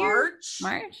 This Like year? March.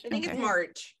 I think Okay. it's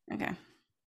March. Okay.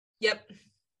 Yep.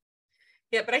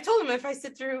 Yeah, but I told him if I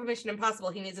sit through Mission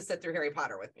Impossible, he needs to sit through Harry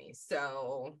Potter with me.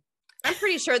 So I'm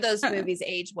pretty sure those movies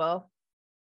age well.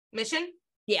 Mission?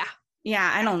 Yeah. Yeah,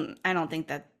 I don't think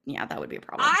that. Yeah, that would be a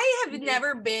problem. I have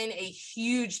never been a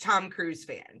huge Tom Cruise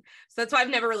fan. So that's why I've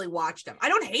never really watched him. I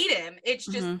don't hate him. It's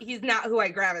just he's not who I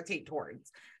gravitate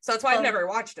towards. So that's why I've never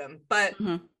watched him. But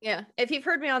yeah, if you've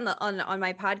heard me on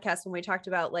my podcast when we talked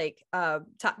about like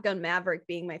Top Gun Maverick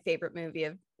being my favorite movie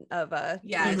of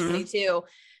 2022,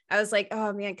 I was like,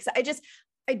 oh man, because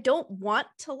I don't want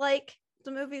to like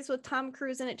the movies with Tom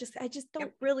Cruise in it. I just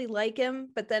don't really like him.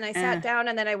 But then I sat down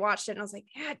and then I watched it and I was like,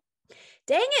 yeah,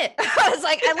 dang it. I was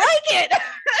like, I like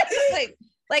it.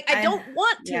 like I don't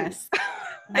want to. Yes.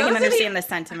 I can understand the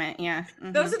sentiment. Yeah.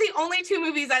 Those are the only 2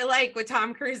 movies I like with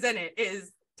Tom Cruise in it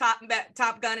is Top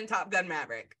Gun and Top Gun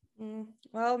Maverick.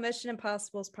 Well, Mission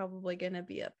Impossible is probably going to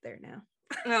be up there now.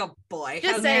 Oh boy.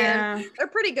 Just saying. They're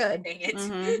pretty good. Dang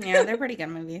it. Yeah, they're pretty good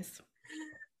movies.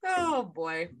 Oh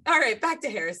boy. All right, back to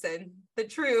Harrison, the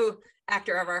true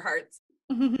actor of our hearts.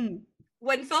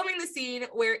 When filming the scene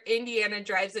where Indiana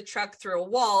drives a truck through a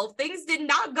wall, things did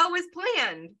not go as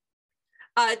planned.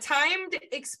 Timed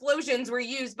explosions were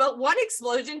used, but one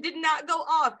explosion did not go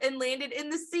off and landed in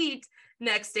the seat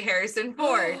next to Harrison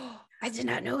Ford. I did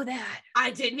not know that. I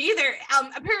didn't either.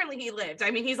 Apparently he lived.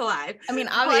 I mean, he's alive. I mean,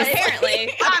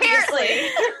 obviously.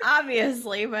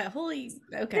 Obviously, but holy,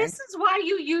 okay. This is why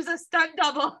you use a stunt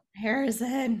double.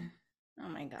 Harrison. Oh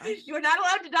my gosh. You are not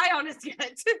allowed to die on us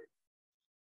yet.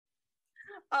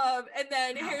 And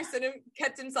then Harrison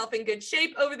kept himself in good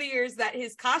shape over the years that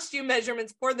his costume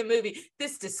measurements for the movie,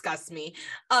 this disgusts me,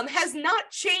 has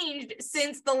not changed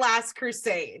since The Last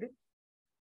Crusade.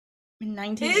 In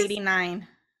 1989.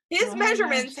 His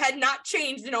measurements had not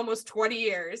changed in almost 20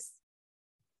 years.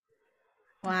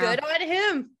 Wow. Good on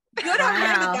him. Good on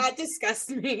him, but that disgusts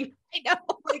me. I know.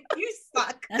 Like, you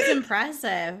suck. That's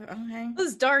impressive. Okay.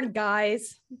 Those darn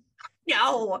guys.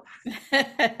 No.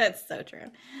 That's so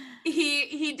true.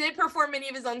 He did perform many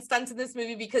of his own stunts in this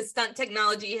movie because stunt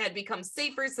technology had become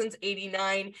safer since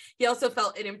 89. He also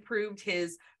felt it improved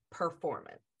his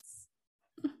performance.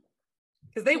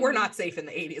 Because they were not safe in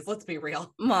the 80s, let's be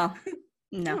real. Well,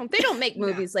 no. They don't make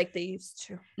movies like they used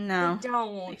to. No. They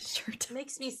don't. They sure It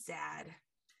makes me sad.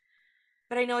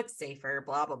 But I know it's safer,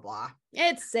 blah, blah, blah.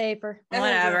 It's safer.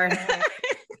 Whatever.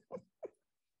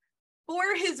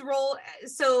 For his role,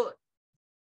 so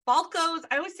Spalko's,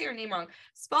 I always say her name wrong,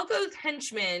 Spalko's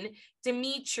henchman,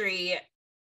 Dimitri,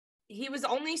 he was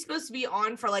only supposed to be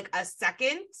on for like a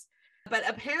second, but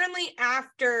apparently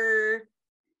after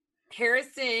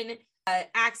Harrison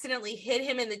accidentally hit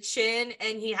him in the chin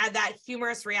and he had that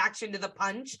humorous reaction to the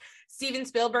punch, Steven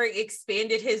Spielberg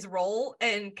expanded his role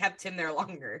and kept him there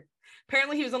longer.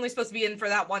 Apparently he was only supposed to be in for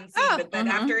that one scene, but then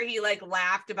after he like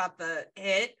laughed about the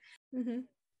hit,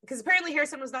 because apparently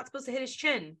Harrison was not supposed to hit his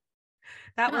chin.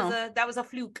 That was a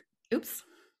fluke. Oops.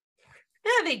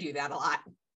 Yeah, they do that a lot.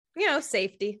 You know,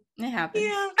 safety. It happens.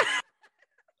 Yeah.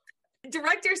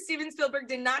 Director Steven Spielberg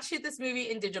did not shoot this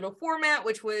movie in digital format,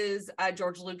 which was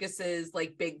George Lucas's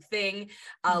like big thing.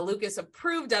 Lucas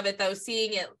approved of it though,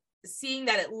 seeing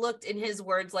that it looked, in his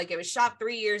words, like it was shot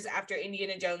 3 years after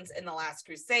Indiana Jones and the Last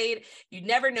Crusade. You'd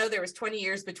never know there was 20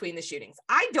 years between the shootings.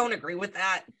 I don't agree with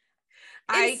that.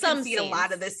 I can see a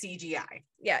lot of the CGI.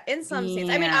 Yeah, in some scenes.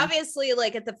 I mean, obviously,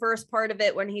 like at the first part of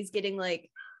it, when he's getting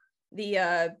like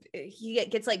he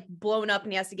gets like blown up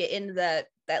and he has to get into that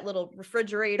little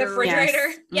refrigerator.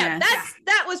 Yes.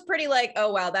 That was pretty like,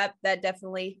 oh wow, that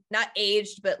definitely not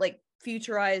aged, but like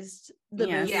futurized the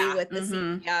movie with the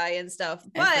CGI and stuff.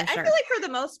 But I feel like for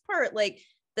the most part, like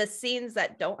the scenes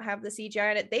that don't have the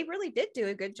CGI in it, they really did do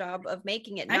a good job of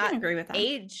making it not agree with that.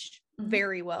 aged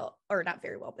very well, or not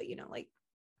very well, but you know, like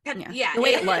the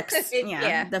way it looks.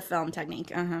 The film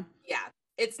technique. Yeah,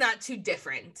 it's not too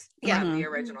different from the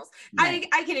originals. Right.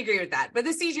 I can agree with that, but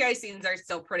the CGI scenes are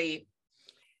still pretty.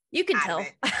 You can tell.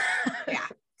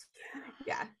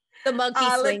 Yeah. The monkey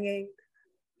swinging.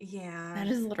 Yeah, that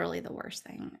is literally the worst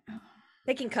thing.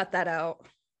 They can cut that out.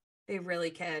 They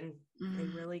really can. They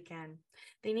really can.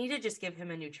 They need to just give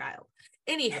him a new child.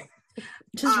 Anyhow,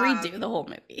 just redo the whole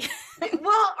movie.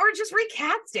 Well, or just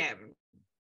recast him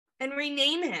and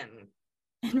rename him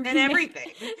and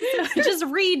everything. Just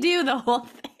redo the whole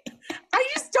thing. I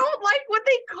just don't like what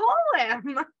they call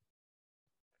him.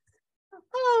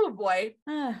 Oh boy.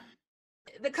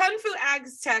 The Kung Fu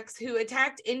Aztecs who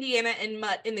attacked Indiana and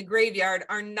Mutt in the graveyard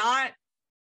are not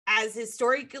as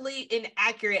historically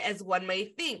inaccurate as one may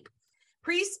think.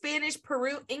 Pre-Spanish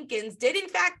Peru Incans did in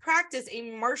fact practice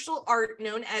a martial art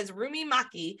known as Rumi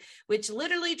Maki, which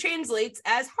literally translates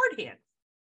as hard hand.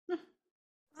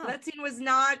 So that scene was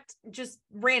not just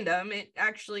random. It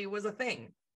actually was a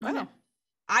thing. Wow.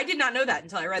 I did not know that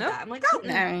until I read that. I'm like, oh,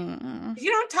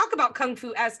 you don't talk about Kung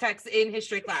Fu Aztecs in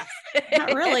history class.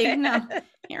 Not really. No,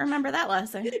 can't remember that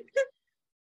lesson.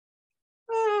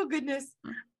 Oh, goodness.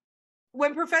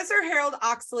 When Professor Harold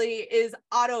Oxley is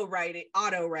auto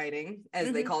writing,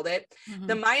 as they called it,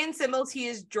 the Mayan symbols he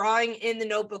is drawing in the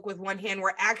notebook with one hand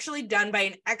were actually done by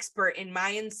an expert in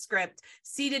Mayan script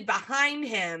seated behind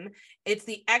him. It's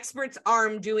the expert's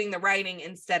arm doing the writing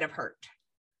instead of Hurt.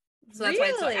 So that's why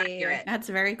it's so accurate. That's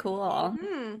very cool.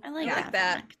 I like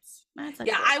that.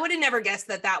 Yeah, I would have never guessed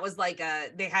that was like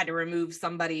they had to remove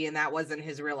somebody and that wasn't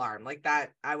his real arm. Like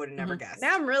that, I would have never guessed.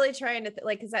 Now I'm really trying to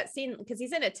because that scene, because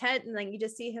he's in a tent and then you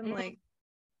just see him like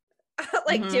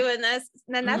doing this,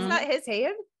 and then that's not his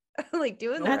hand. Like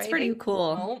doing that's pretty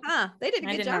cool. They did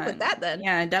a good job with that then.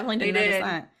 Yeah, I definitely didn't notice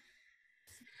that.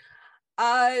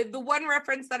 The one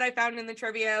reference that I found in the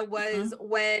trivia was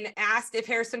when asked if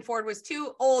Harrison Ford was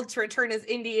too old to return as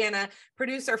Indiana,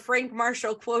 producer Frank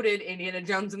Marshall quoted Indiana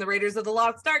Jones and the Raiders of the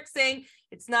Lost Ark saying,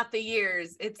 "It's not the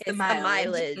years, it's the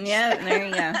mileage." Yeah, there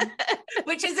you go.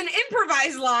 Which is an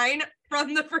improvised line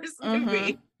from the first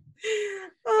movie.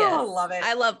 I love it.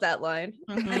 I love that line.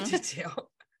 I do too.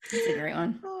 It's a great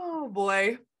one. Oh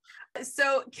boy.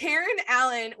 So Karen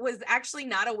Allen was actually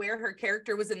not aware her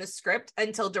character was in the script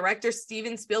until director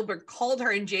Steven Spielberg called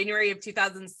her in January of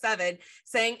 2007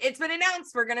 saying, "It's been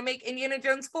announced we're going to make Indiana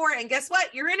Jones 4 and guess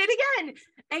what? You're in it again."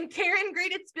 And Karen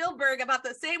greeted Spielberg about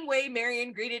the same way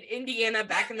Marion greeted Indiana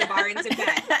back in the bar in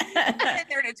Tibet. And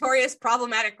their notorious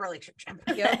problematic relationship.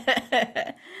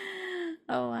 Yep.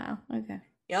 Oh, wow. Okay.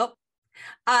 Yep.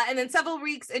 And then several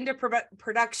weeks into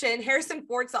production, Harrison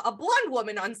Ford saw a blonde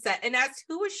woman on set and asked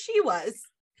who she was.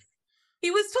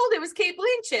 He was told it was Cate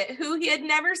Blanchett, who he had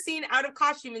never seen out of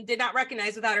costume and did not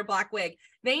recognize without her black wig.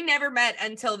 They never met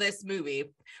until this movie,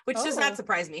 which does not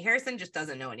surprise me. Harrison just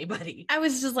doesn't know anybody. I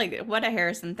was just like, what a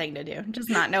Harrison thing to do. Just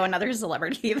not know another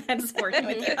celebrity that's working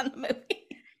with you on the movie.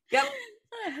 Yep.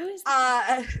 Who is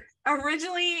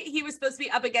originally, he was supposed to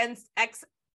be up against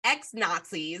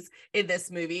ex-Nazis in this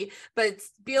movie, but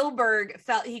Spielberg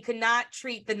felt he could not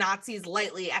treat the Nazis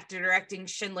lightly after directing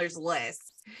Schindler's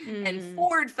List. And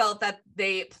Ford felt that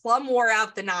they plumb wore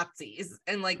out the Nazis.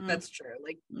 And that's true.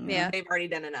 They've already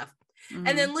done enough.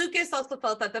 And then Lucas also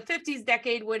felt that the 50s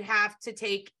decade would have to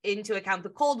take into account the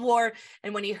Cold War.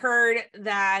 And when he heard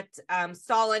that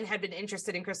Stalin had been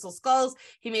interested in crystal skulls,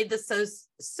 he made the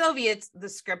Soviets the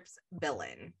script's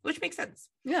villain, which makes sense.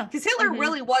 Yeah. Because Hitler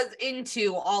really was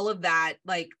into all of that,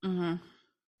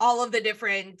 all of the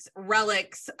different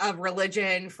relics of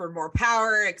religion for more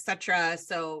power, etc.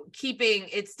 So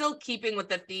it's still keeping with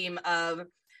the theme of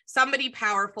somebody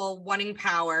powerful wanting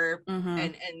power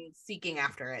and seeking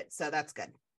after it. So that's good.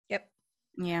 Yep.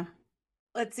 Yeah.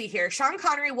 Let's see here. Sean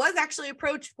Connery was actually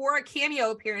approached for a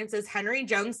cameo appearance as Henry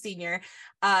Jones Sr.,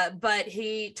 but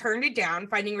he turned it down,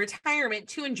 finding retirement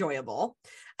too enjoyable.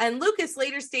 And Lucas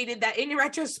later stated that in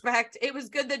retrospect, it was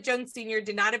good that Jones Sr.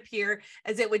 did not appear,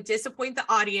 as it would disappoint the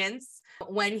audience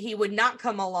when he would not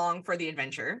come along for the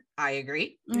adventure. I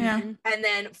agree. Yeah. And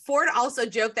then Ford also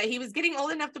joked that he was getting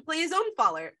old enough to play his own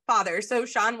father, so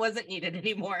Sean wasn't needed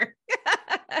anymore.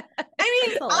 I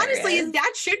mean, honestly, his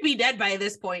dad should be dead by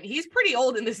this point. He's pretty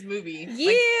old in this movie.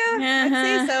 Yeah, I'd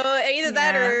say so. Either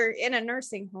that or in a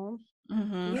nursing home.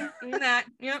 Yeah, that.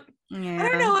 Yep. Yeah. I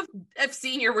don't know if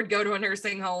Senior would go to a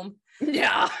nursing home.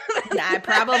 Yeah. Nah,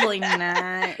 probably not.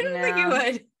 I don't think he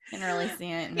would. Can't really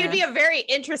see it. He'd be a very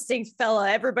interesting fella.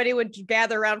 Everybody would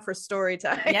gather around for story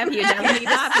time. Yeah, he would definitely be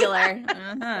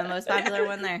popular. Most popular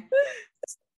one there.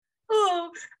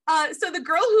 So the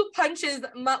girl who punches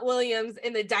Mutt Williams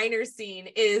in the diner scene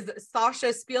is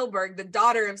Sasha Spielberg, the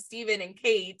daughter of Steven and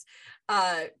Kate,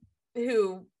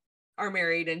 who are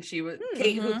married, and she was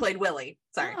Kate who played Willie.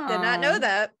 Sorry. Did not know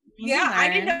that. Yeah, I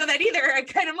didn't know that either. I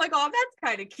kind of like, oh, that's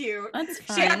kind of cute. That's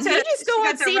fun. Did you just go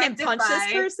on scene and punch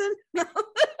this person?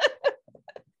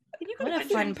 What a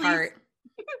fun part.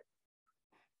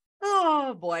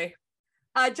 Oh boy.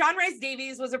 John Rhys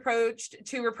Davies was approached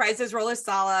to reprise his role as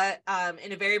Sala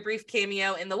in a very brief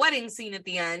cameo in the wedding scene at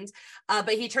the end,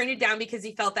 but he turned it down because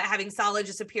he felt that having Sala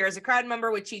just appear as a crowd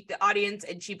member would cheat the audience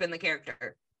and cheapen the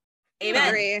character.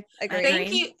 Amen. Agree.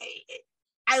 Thank you.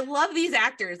 I love these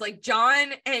actors. Like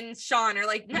John and Sean are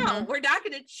like, no, we're not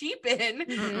going to cheapen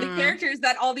the characters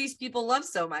that all these people love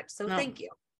so much. So thank you.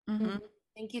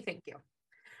 Thank you.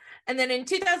 And then in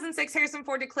 2006, Harrison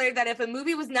Ford declared that if a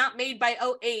movie was not made by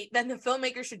 2008, then the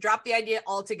filmmaker should drop the idea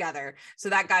altogether. So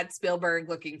that got Spielberg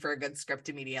looking for a good script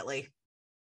immediately.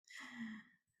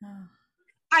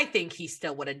 I think he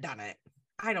still would have done it.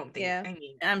 I don't think. Yeah. I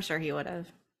mean, I'm sure he would have.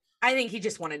 I think he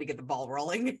just wanted to get the ball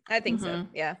rolling. I think so.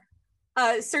 Yeah.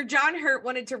 Sir John Hurt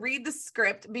wanted to read the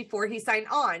script before he signed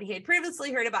on. He had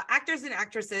previously heard about actors and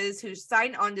actresses who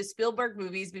signed on to Spielberg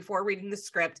movies before reading the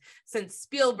script, since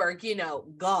Spielberg, you know,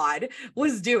 God,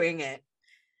 was doing it.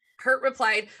 Hurt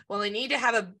replied, well, I need to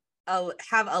have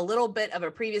a little bit of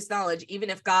a previous knowledge, even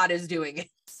if God is doing it.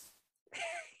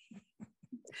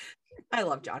 I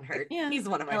love John Hurt. Yeah, he's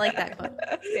one of my that quote.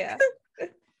 Yeah.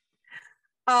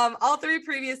 All three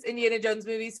previous Indiana Jones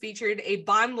movies featured a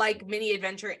Bond-like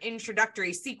mini-adventure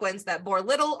introductory sequence that bore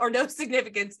little or no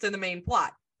significance to the main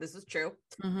plot. This is true.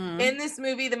 In this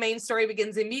movie, the main story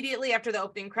begins immediately after the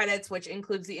opening credits, which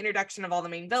includes the introduction of all the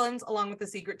main villains, along with the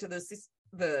secret to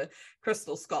the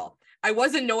Crystal Skull. I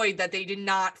was annoyed that they did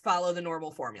not follow the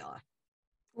normal formula.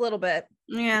 A little bit.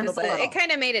 Yeah. It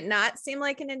kind of made it not seem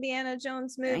like an Indiana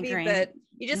Jones movie, but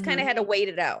you just kind of had to wait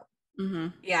it out.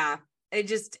 Yeah.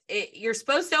 You're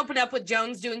supposed to open up with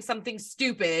Jones doing something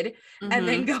stupid and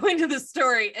then go into the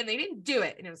story, and they didn't do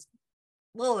it, and it was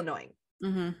a little annoying.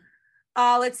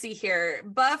 Let's see here.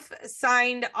 Buff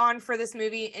signed on for this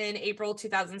movie in April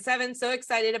 2007. So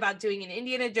excited about doing an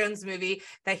Indiana Jones movie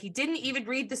that he didn't even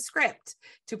read the script.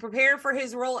 To prepare for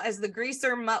his role as the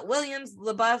greaser Mutt Williams,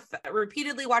 LaBeouf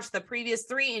repeatedly watched the previous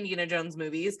 3 Indiana Jones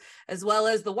movies, as well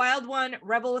as The Wild One,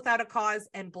 Rebel Without a Cause,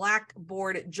 and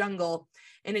Blackboard Jungle,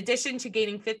 in addition to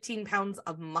gaining 15 pounds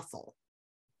of muscle.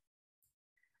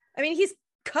 I mean, he's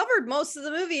covered most of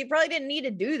the movie. He probably didn't need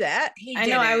to do that. I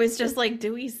know. I was just like,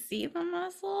 do we see the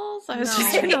muscles? I was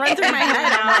just trying to run through my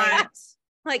head.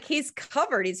 Like, he's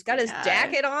covered. He's got his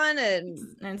jacket on, and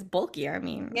it's bulky. I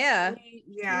mean, yeah.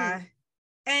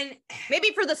 And maybe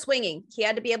for the swinging, he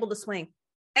had to be able to swing.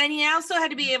 And he also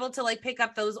had to be able to like pick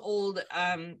up those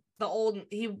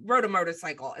he rode a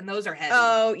motorcycle, and those are heavy.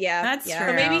 Oh yeah, that's true.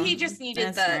 So maybe he just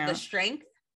needed the strength,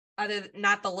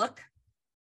 not the look.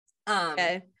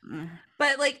 Okay.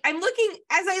 But like, as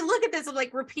I look at this, I'm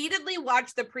like, repeatedly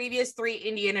watched the previous 3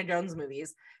 Indiana Jones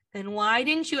movies. Then why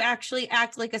didn't you actually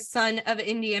act like a son of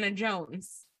Indiana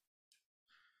Jones?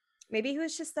 Maybe he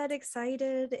was just that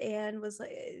excited and was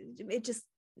like, it just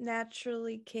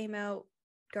naturally came out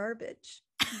garbage.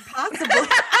 Possibly.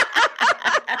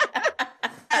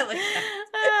 I like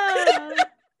that.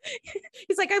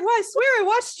 He's like, I swear I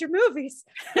watched your movies.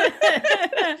 He's a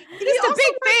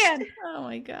big fan. Oh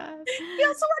my god. He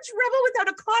also watched Rebel Without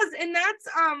a Cause, and that's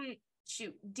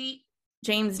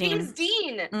James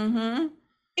Dean. If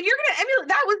you're gonna emulate,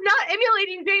 that was not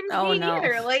emulating James Dean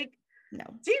either. Like, no,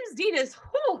 James Dean is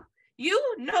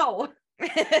no.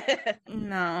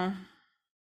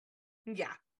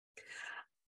 Yeah.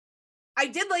 I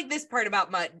did like this part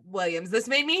about Mutt Williams. This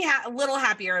made me a little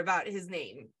happier about his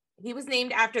name. He was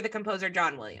named after the composer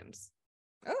John Williams.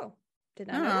 Oh, did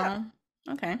not know that.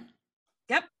 Okay.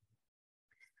 Yep.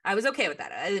 I was okay with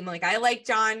that. I'm like, I like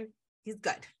John. He's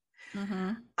good.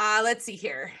 Let's see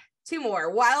here. 2 more.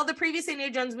 While the previous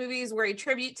Indiana Jones movies were a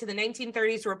tribute to the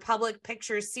 1930s Republic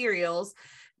Pictures serials,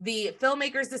 the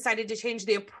filmmakers decided to change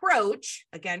the approach,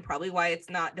 again, probably why it's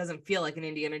doesn't feel like an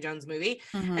Indiana Jones movie,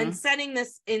 and setting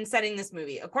this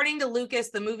movie. According to Lucas,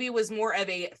 the movie was more of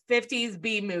a 50s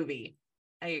B movie.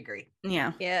 I agree.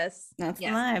 Yeah. Yes. That's the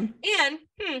vibe. And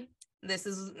this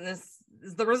is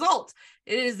the result.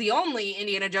 It is the only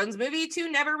Indiana Jones movie to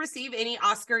never receive any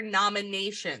Oscar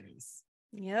nominations.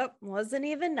 Yep. Wasn't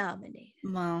even nominated.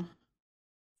 Wow.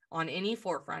 On any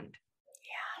forefront.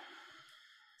 Yeah.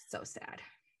 So sad.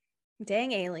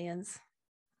 Dang aliens.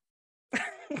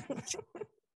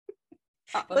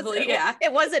 Probably, yeah.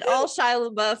 It wasn't all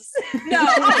Shia LaBeouf's. No,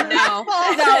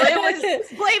 it was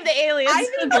blame the aliens.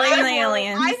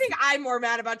 I think I'm more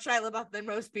mad about Shia LaBeouf than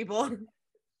most people.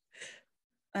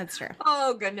 That's true.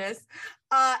 Oh goodness.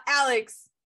 Alex,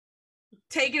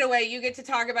 take it away. You get to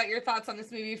talk about your thoughts on this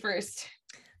movie first.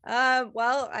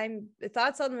 Well,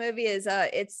 thoughts on the movie is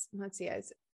it's, let's see,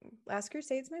 Last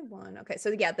Crusade's my 1. Okay,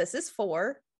 so yeah, this is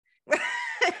 4.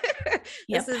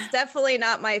 This is definitely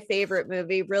not my favorite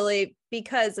movie, really,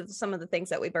 because of some of the things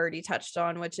that we've already touched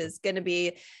on, which is going to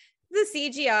be the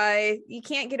CGI. You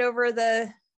can't get over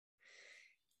the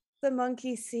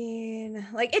monkey scene.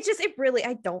 Like,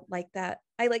 I don't like that.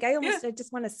 I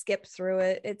just want to skip through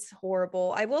it. It's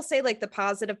horrible. I will say, like, the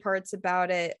positive parts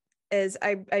about it is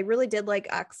I really did like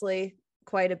Oxley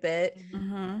quite a bit.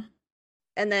 Mm-hmm.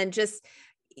 And then just,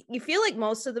 you feel like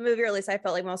most of the movie, or at least I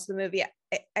felt like most of the movie,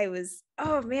 I was,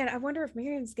 oh man, I wonder if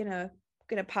Miriam's gonna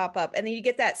pop up. And then you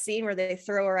get that scene where they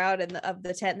throw her out of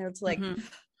the tent, and it's like, Mm-hmm.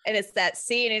 and it's that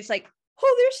scene, and it's like,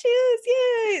 oh, there she is,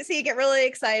 yay! So you get really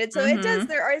excited. So it does,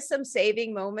 there are some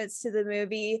saving moments to the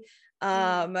movie.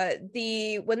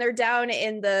 When they're down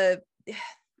in the,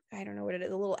 I don't know what it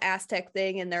is, a little Aztec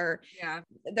thing, and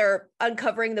they're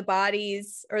uncovering the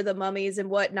bodies or the mummies and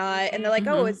whatnot, and they're like,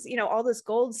 oh, it's, you know, all this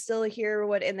gold's still here,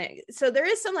 what in there. So there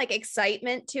is some like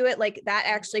excitement to it. Like that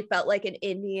actually felt like an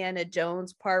Indiana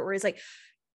Jones part where he's like,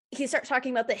 he starts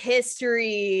talking about the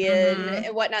history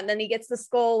and whatnot, and then he gets the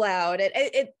skull out.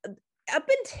 It up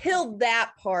until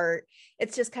that part,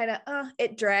 it's just kind of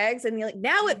it drags, and you're like,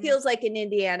 now it feels like an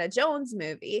Indiana Jones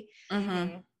movie.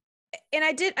 And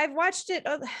I've watched it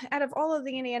out of all of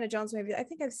the Indiana Jones movies. I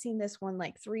think I've seen this one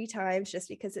like 3 times, just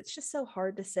because it's just so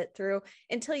hard to sit through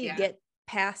until you get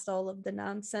past all of the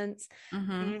nonsense.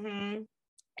 And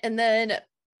then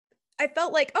I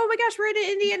felt like, oh my gosh, we're in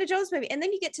an Indiana Jones movie. And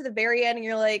then you get to the very end and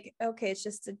you're like, okay, it's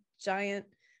just a giant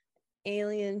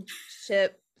alien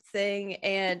ship thing.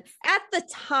 And at the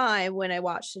time when I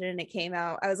watched it and it came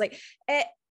out, I was like,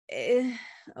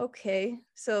 okay,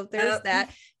 so there's that.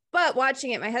 But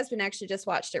watching it, my husband actually just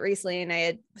watched it recently, and I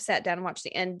had sat down and watched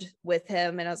the end with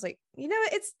him, and I was like, you know,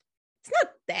 it's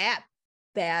not that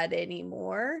bad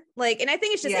anymore. Like, and I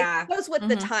think it's just it goes with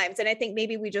the times, and I think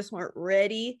maybe we just weren't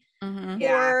ready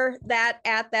for that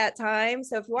at that time.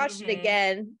 So if you watch it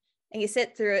again and you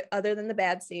sit through it, other than the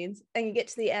bad scenes, and you get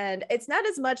to the end, it's not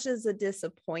as much as a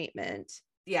disappointment.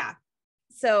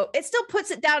 So it still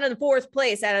puts it down in the 4th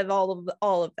place out of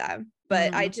all of them.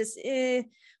 But I just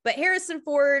but Harrison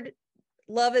Ford,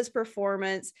 love his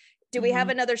performance. Do we have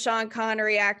another Sean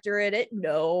Connery actor in it?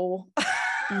 No.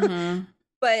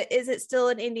 But is it still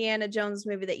an Indiana Jones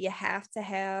movie that you have to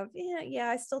have? Yeah,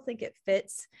 I still think it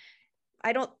fits.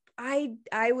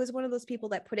 I was one of those people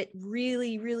that put it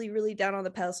really, really, really down on the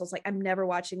pedestals. Like, I'm never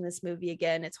watching this movie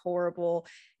again. It's horrible.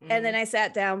 And then I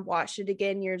sat down, watched it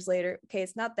again years later. Okay,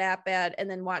 it's not that bad. And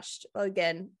then watched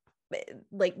again,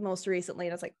 like most recently.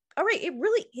 And I was like, all right, it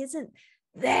really isn't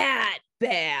that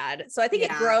bad. So I think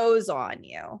it grows on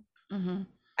you.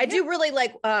 I do really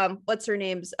like what's her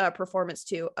name's performance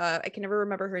too. I can never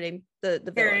remember her name. The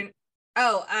villain.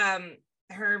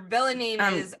 Her villain name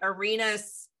is Arena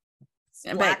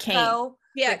Kate.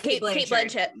 Yeah, Kate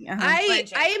Blanchett.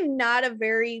 I am not a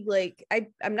very like I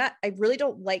really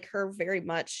don't like her very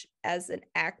much as an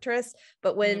actress,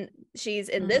 but when she's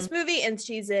in this movie and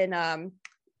she's in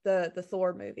the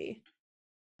Thor movie,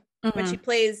 when she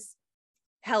plays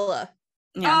Hela.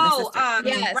 Yes.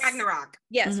 Ragnarok.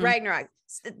 Yes, Ragnarok.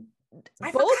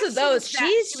 Both of those,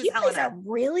 she plays a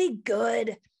really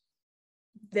good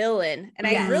villain, and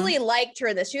I really liked her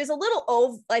in this. She was a little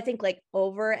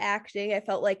overacting. I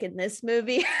felt like in this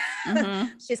movie.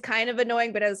 She's kind of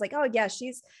annoying, but I was like, oh yeah,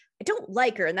 I don't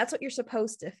like her, and that's what you're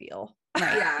supposed to feel.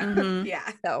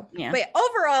 So but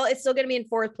overall, it's still gonna be in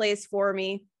 4th place for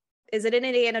me. Is it an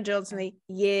Indiana Jones movie?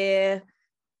 Yeah.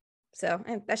 So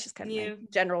that's just kind of my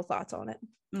general thoughts on it.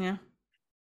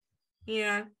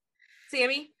 Yeah.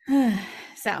 Sammy?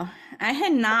 So I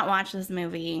had not watched this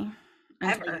movie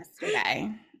until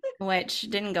yesterday, which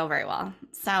didn't go very well.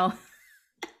 So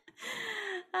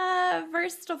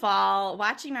first of all,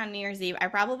 watching on New Year's Eve, I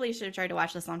probably should have tried to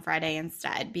watch this on Friday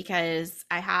instead, because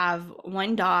I have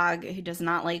one dog who does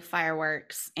not like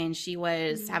fireworks, and she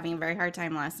was having a very hard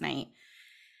time last night.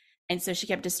 And so she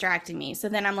kept distracting me. So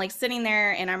then I'm like sitting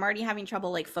there and I'm already having trouble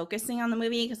like focusing on the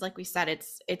movie, because like we said,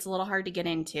 it's a little hard to get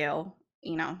into,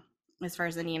 you know, as far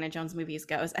as Indiana Jones movies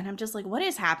goes. And I'm just like, what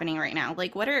is happening right now?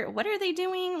 Like, what are they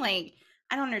doing? Like,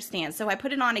 I don't understand. So I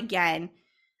put it on again.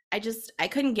 I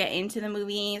couldn't get into the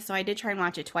movie. So I did try and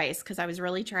watch it twice, because I was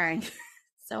really trying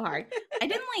so hard. I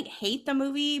didn't like hate the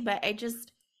movie, but I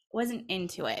just wasn't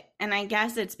into it. And I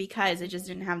guess it's because it just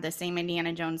didn't have the same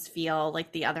Indiana Jones feel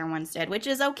like the other ones did, which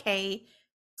is okay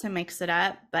to mix it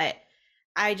up, but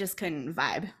I just couldn't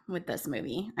vibe with this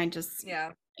movie. I just,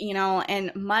 you know,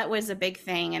 and Mutt was a big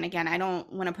thing. And again, I don't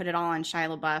want to put it all on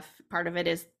Shia LaBeouf. Part of it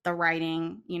is the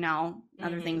writing, you know,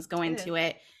 other things go into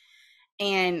it.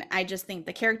 And I just think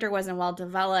the character wasn't well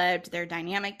developed. Their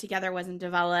dynamic together wasn't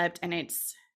developed. And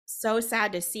it's so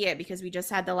sad to see it, because we just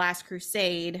had The Last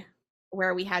Crusade,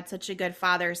 where we had such a good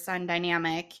father-son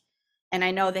dynamic. And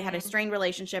I know they had a strained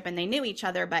relationship and they knew each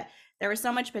other, but there was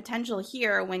so much potential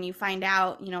here when you find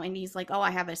out, you know, Indy's like, oh,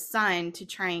 I have a son, to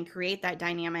try and create that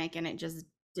dynamic, and it just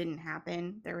didn't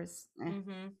happen. There was,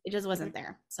 it just wasn't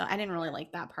there. So I didn't really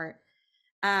like that part.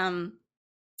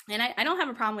 And I don't have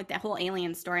a problem with that whole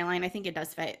alien storyline. I think it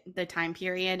does fit the time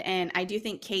period. And I do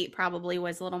think Kate probably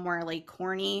was a little more like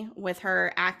corny with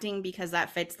her acting because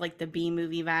that fits like the B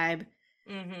movie vibe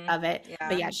of it. Yeah.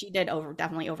 But yeah, she did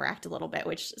definitely overact a little bit,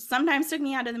 which sometimes took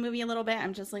me out of the movie a little bit.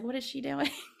 I'm just like, what is she doing?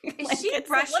 Is Like, she it's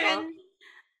a Russian?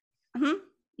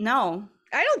 No.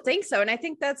 I don't think so. And I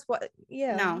think that's what,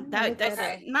 No, that's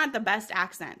Okay. not the best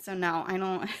accent. So no, I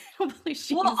don't believe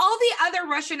she's. Well, all the other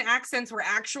Russian accents were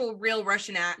actual real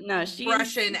Russian No, she's-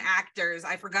 Russian actors.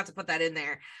 I forgot to put that in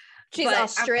there. she's But,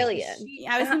 Australian.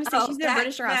 Yeah, I was going to say Oh, she's either that-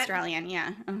 British or that- Australian.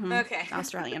 Yeah. Mhm. Okay.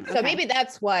 Australian. So Okay. maybe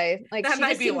that's why. Like That she might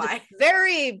just be seemed why.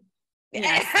 very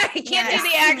Yes. I can't Yes. do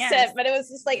the accent, Yes. but it was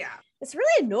just like Yeah. it's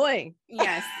really annoying.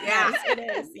 Yes, Yeah. yes, it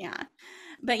is. Yeah.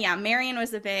 But yeah, Marion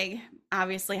was a big,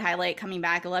 obviously, highlight coming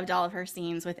back. I loved all of her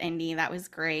scenes with Indy. That was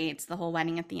great. The whole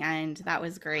wedding at the end, that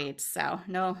was great. So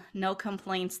no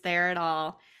complaints there at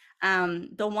all.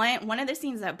 The one of the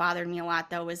scenes that bothered me a lot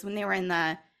though was when they were in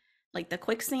the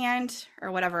quicksand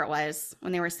or whatever it was,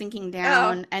 when they were sinking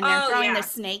down and they're throwing the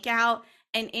snake out.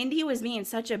 And Indy was being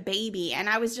such a baby. And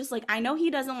I was just like, I know he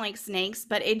doesn't like snakes,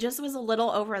 but it just was a little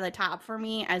over the top for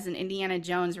me as an Indiana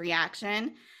Jones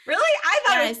reaction. Really? I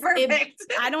thought it was Yes, perfect.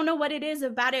 I don't know what it is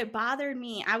about it bothered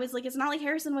me. I was like, it's not like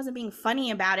Harrison wasn't being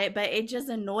funny about it, but it just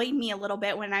annoyed me a little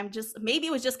bit when maybe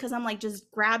it was just because I'm like,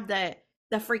 just grab the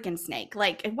freaking snake.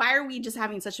 Like, why are we just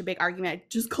having such a big argument?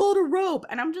 Just call it a rope.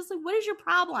 And I'm just like, what is your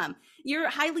problem? You're a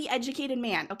highly educated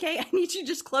man, okay? I need you to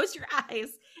just close your eyes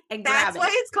and grab That's it. why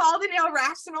it's called an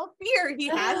irrational fear. He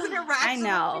has an irrational I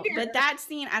know, fear. but that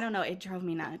scene, I don't know, it drove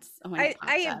me nuts. When it popped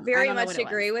I up. very don't know much what it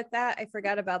agree was. with that. I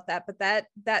forgot about that, but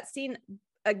that scene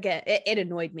again, it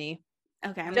annoyed me.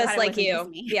 Okay, I'm Just glad it like wasn't you. just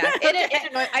me. Yeah. Okay.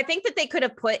 It annoyed, I think that they could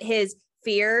have put his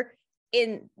fear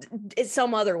in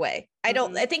some other way. I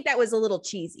think that was a little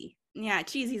cheesy. Yeah,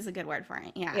 cheesy is a good word for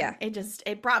it. Yeah. Yeah.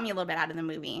 It brought me a little bit out of the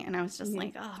movie, and I was just Mhm.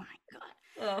 like, oh my god.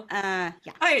 Oh,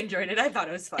 Yeah. I enjoyed it. I thought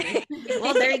it was funny.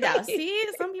 Well, there you go. See,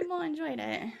 some people enjoyed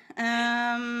it.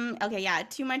 Okay, yeah,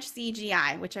 too much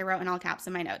CGI, which I wrote in all caps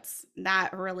in my notes.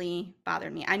 That really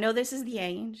bothered me. I know this is the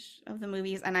age of the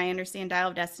movies, and I understand Dial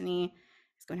of Destiny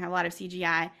is going to have a lot of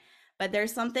CGI, but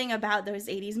there's something about those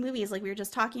 80s movies, like we were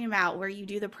just talking about, where you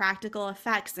do the practical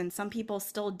effects, and some people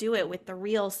still do it with the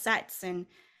real sets, and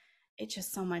it's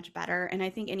just so much better. And I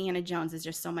think Indiana Jones is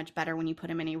just so much better when you put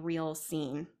him in a real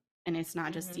scene. And it's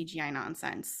not just CGI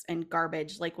nonsense and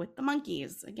garbage like with the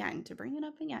monkeys, again, to bring it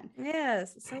up again.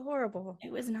 Yes, it's so horrible.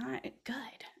 It was not good.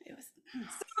 It was.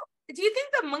 Do you think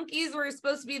the monkeys were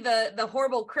supposed to be the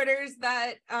horrible critters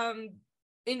that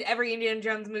in every Indiana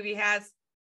Jones movie has?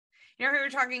 You know, we were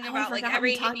talking about like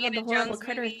every Indiana the horrible Jones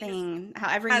critter movie thing.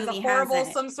 How every has movie a horrible has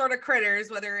it. some sort of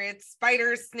critters, whether it's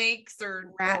spiders, snakes,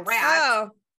 or rats. Oh,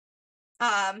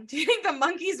 Do you think the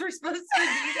monkeys were supposed to be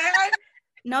that?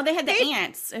 No, they had the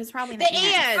ants. It was probably the, the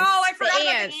ants. Oh, I forgot the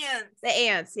about ants. the ants. The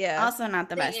ants, yeah. Also, not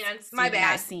the The best. ants, my CGI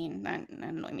bad. Scene that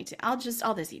annoyed me too. All the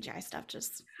CGI stuff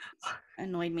just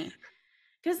annoyed me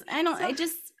because I don't. I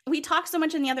just we talked so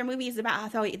much in the other movies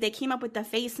about how they came up with the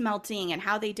face melting and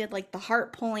how they did like the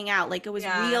heart pulling out, like it was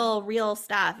Yeah. real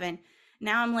stuff. And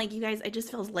now I'm like, you guys, it just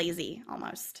feels lazy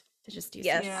almost to just do.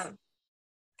 Yes. Yeah.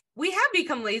 We have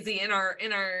become lazy in our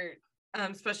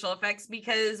special effects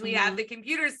because we have the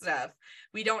computer stuff.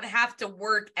 We don't have to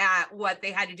work at what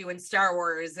they had to do in Star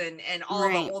Wars and all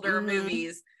Right. the older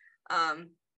movies.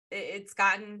 It's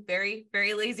gotten very,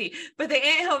 very lazy. But the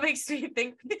anthill makes me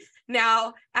think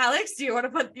now, Alex, do you want to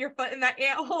put your foot in that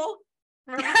anthole?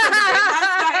 Remember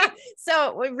last night?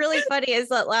 So what really funny is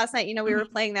that last night, we were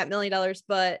playing that $1 Million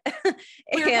Butt.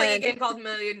 We were playing a and game called $1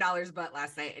 Million Butt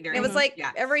last night. it was like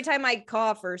every time I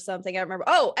cough or something, I remember.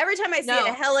 Oh, every time I see No.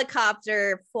 a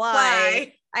helicopter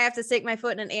fly, I have to stick my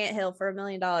foot in an anthill for $1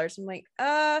 million. I'm like,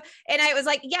 and I was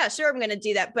like, yeah, sure, I'm gonna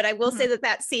do that. But I will say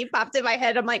that scene popped in my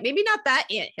head. I'm like, maybe not that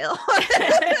anthill.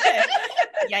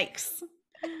 Yikes!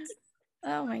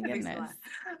 Oh my That makes a goodness. lot.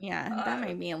 Yeah, that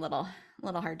might be a little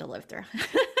hard to live through.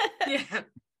 Yeah.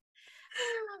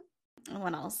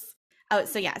 What else? Oh,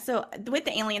 so yeah. So with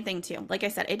the alien thing too, like I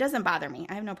said, it doesn't bother me.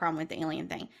 I have no problem with the alien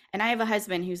thing. And I have a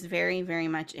husband who's very, very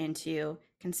much into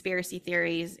conspiracy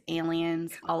theories,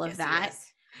 aliens, all of Yes, that.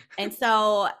 yes. And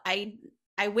so I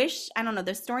wish, I don't know,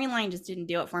 the storyline just didn't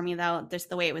do it for me though. Just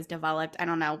the way it was developed. I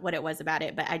don't know what it was about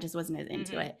it, but I just wasn't as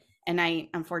into it. And I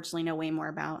unfortunately know way more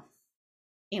about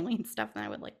alien stuff than I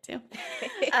would like to.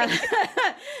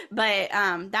 But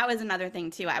that was another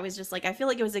thing too. I was just like, I feel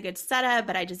like it was a good setup,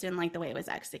 but I just didn't like the way it was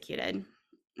executed.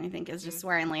 I think is just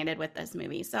where I landed with this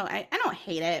movie. So I don't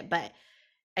hate it, but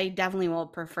I definitely will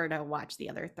prefer to watch the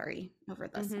other three over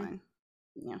this one.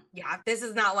 Yeah, this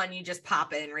is not one you just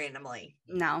pop in randomly.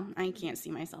 No, I can't see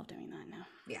myself doing that. No.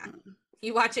 Yeah.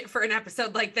 You watch it for an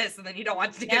episode like this, and then you don't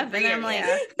watch it again. Yeah, but I'm like,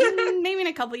 maybe in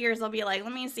a couple years I'll be like,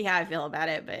 let me see how I feel about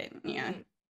it. But yeah.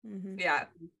 Yeah.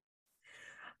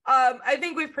 I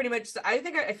think we've pretty much, I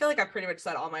feel like I've pretty much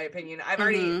said all my opinion. I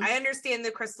understand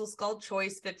the Crystal Skull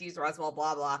choice, 50s Roswell,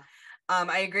 blah, blah.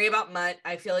 I agree about Mutt.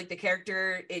 I feel like the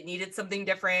character, it needed something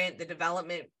different. The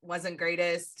development wasn't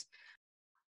greatest.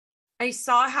 I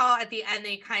saw how at the end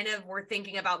they kind of were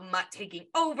thinking about Mutt taking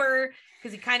over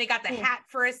because he kind of got the hat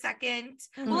for a second.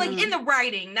 Well, like in the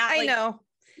writing, not I know.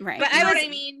 Right. But you know what I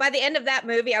mean? By the end of that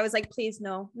movie, I was like, please,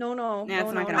 no. Yeah,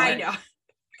 it's not gonna work. I know.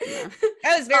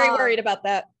 I was very worried about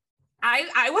that.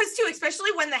 I was too,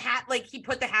 especially when the hat, like he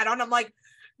put the hat on. I'm like,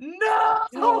 no,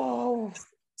 don't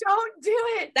do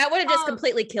it. That would have just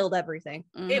completely killed everything.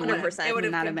 It would have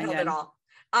been killed it all.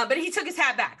 But he took his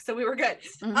hat back, so we were good.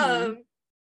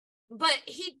 But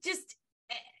he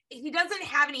doesn't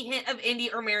have any hint of Indy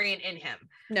or Marion in him.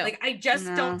 No, like I just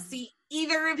don't see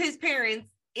either of his parents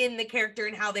in the character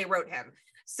and how they wrote him.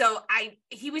 So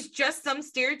he was just some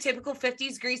stereotypical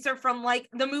 50s greaser from like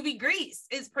the movie Grease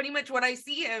is pretty much what I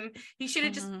see him. He should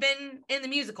have just been in the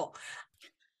musical.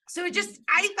 So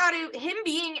I thought him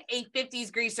being a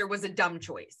 50s greaser was a dumb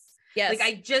choice. Yes. Like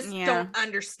I just don't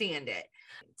understand it.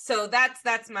 So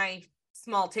that's my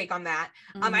small take on that.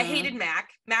 I hated Mac.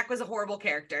 Mac was a horrible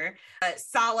character.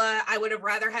 Sallah, I would have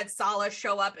rather had Sallah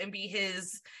show up and be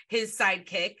his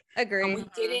sidekick. Agree. We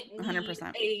didn't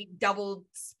 100% a double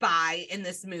spy in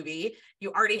this movie.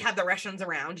 You already have the Russians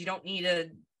around. You don't need to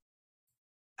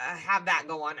have that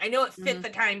go on. I know it fit the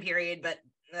time period, but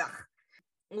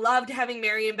loved having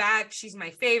Marion back. She's my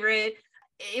favorite.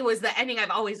 It was the ending I've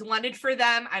always wanted for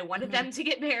them. I wanted them to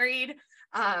get married.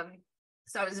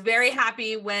 So I was very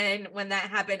happy when that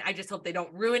happened. I just hope they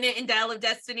don't ruin it in Dial of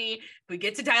Destiny. If we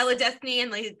get to Dial of Destiny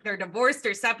and like they're divorced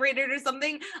or separated or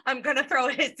something, I'm gonna throw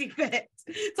a hissy fit.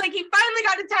 It's like he finally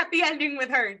got a happy ending with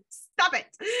her. Stop it.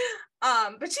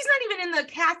 But she's not even in the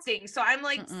casting, so I'm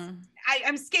like,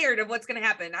 I'm scared of what's gonna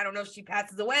happen. I don't know if she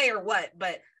passes away or what,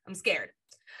 but I'm scared.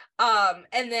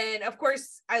 And then of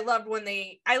course I love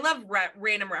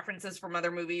random references from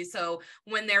other movies. So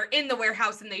when they're in the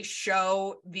warehouse and they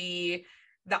show the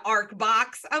Ark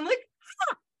box, I'm like,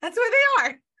 that's where they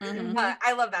are.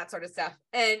 I love that sort of stuff.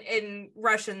 And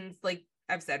Russians, like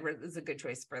I've said, is a good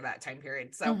choice for that time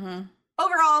period. So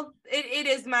overall, it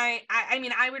is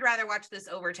I would rather watch this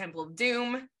over Temple of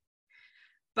Doom,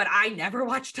 but I never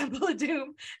watched Temple of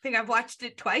Doom. I think I've watched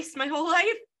it twice my whole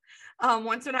life.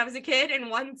 Once when I was a kid and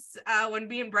once when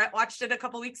me and Brett watched it a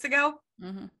couple weeks ago.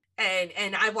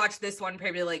 And I've watched this one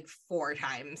probably like 4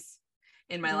 times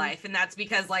in my life. And that's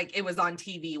because like it was on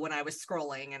TV when I was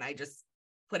scrolling and I just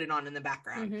put it on in the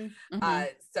background.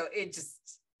 So it just,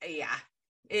 it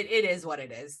is what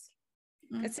it is.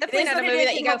 It's definitely not a movie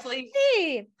that you go,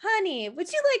 hey, honey, would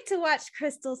you like to watch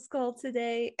Crystal Skull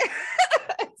today?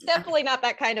 It's definitely not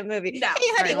that kind of movie. No, hey,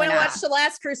 honey, want to watch The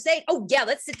Last Crusade? Oh, yeah,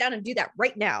 let's sit down and do that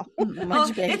right now.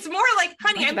 It's more like,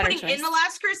 honey, I'm putting in The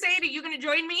Last Crusade. Are you going to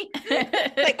join me?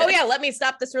 Like, oh, yeah, let me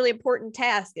stop this really important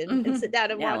task and sit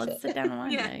down and watch it. Let's sit down and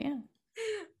watch it, yeah.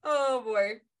 Oh,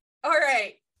 boy. All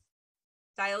right.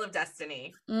 Dial of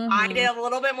Destiny. I did a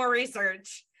little bit more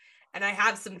research. And I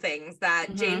have some things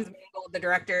that James Mangold, the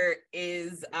director,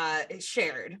 is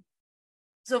shared.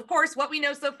 So, of course, what we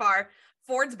know so far,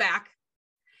 Ford's back.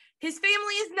 His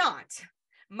family is not.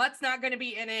 Mutt's not going to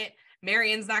be in it.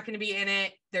 Marion's not going to be in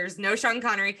it. There's no Sean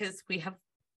Connery because we have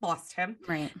lost him.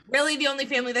 Right. Really, the only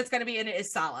family that's going to be in it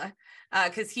is Sallah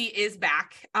because he is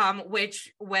back.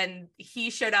 Which when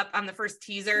he showed up on the first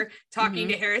teaser talking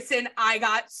to Harrison, I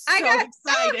got so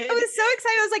excited. I was so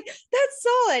excited. I was like, that's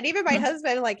solid. Even my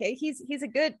husband, like, he's a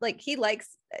good, like, he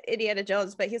likes Indiana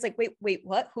Jones, but he's like, wait,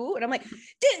 what? Who? And I'm like,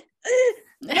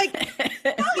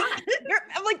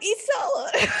 I'm like, he's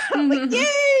solid. I'm like,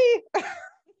 yay.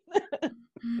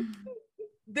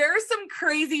 There are some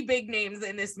crazy big names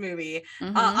in this movie,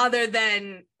 other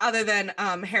than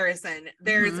Harrison.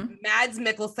 There's Mads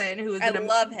Mikkelsen, who is an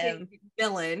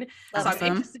villain. So I'm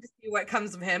interested to see what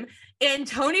comes of him.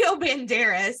 Antonio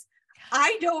Banderas.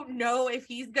 I don't know if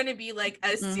he's going to be like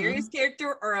a serious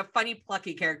character or a funny,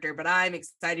 plucky character, but I'm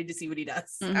excited to see what he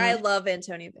does. I love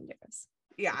Antonio Banderas.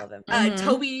 Yeah.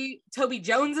 Toby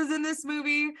Jones is in this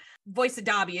movie. Voice of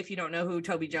Dobby, if you don't know who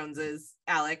Toby Jones is,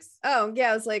 Alex. Oh,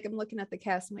 yeah. I was like, I'm looking at the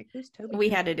cast. I'm like, who's Toby? We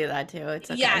had to do that too. It's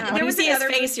okay. Yeah. When you see his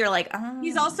face, you're like, oh.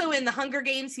 He's also in the Hunger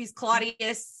Games. He's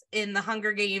Claudius in the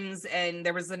Hunger Games. And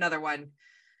there was another one.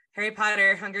 Harry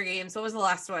Potter, Hunger Games. What was the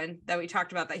last one that we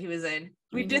talked about that he was in?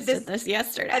 We did this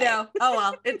yesterday. I know. Oh,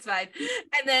 well, it's fine.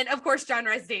 And then, of course, John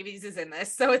Rhys Davies is in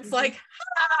this. So it's like,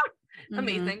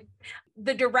 amazing.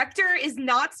 The director is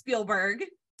not Spielberg.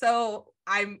 So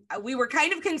we were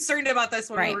kind of concerned about this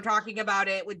when we were talking about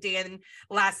it with Dan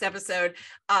last episode.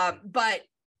 But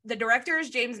the director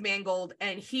is James Mangold,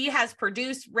 and he has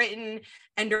produced, written,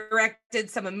 and directed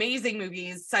some amazing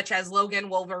movies such as Logan,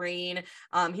 Wolverine.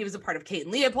 He was a part of Kate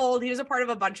and Leopold. He was a part of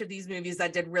a bunch of these movies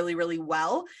that did really, really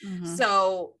well.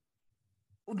 So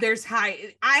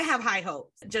I have high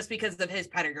hopes just because of his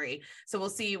pedigree. So we'll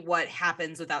see what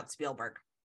happens without Spielberg.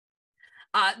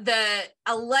 The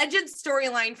alleged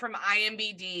storyline from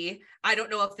IMDb, I don't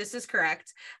know if this is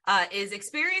correct, is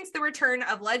experience the return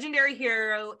of legendary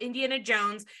hero Indiana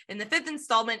Jones in the 5th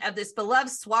installment of this beloved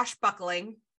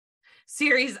swashbuckling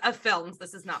series of films.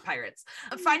 This is not pirates.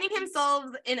 Finding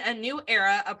himself in a new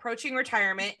era, approaching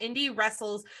retirement, Indy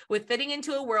wrestles with fitting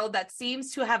into a world that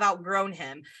seems to have outgrown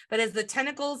him. But as the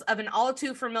tentacles of an all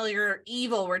too familiar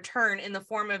evil return in the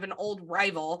form of an old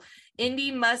rival,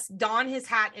 Indy must don his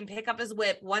hat and pick up his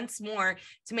whip once more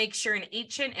to make sure an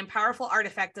ancient and powerful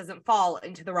artifact doesn't fall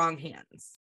into the wrong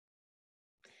hands.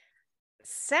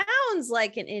 Sounds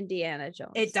like an Indiana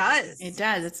Jones. It does. It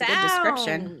does. It's a good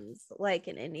description. Sounds like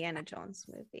an Indiana Jones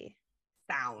movie.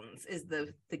 Sounds is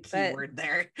the key word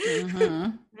there.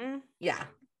 Yeah.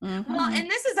 Well, and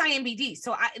this is IMDb,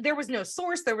 so there was no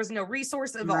source, there was no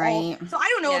resource of all. So I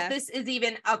don't know if this is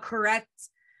even a correct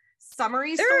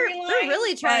summary storyline. They're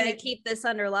really trying to keep this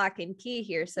under lock and key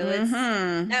here. So it's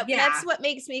that's what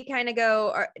makes me kind of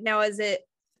go. Now, is it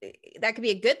that could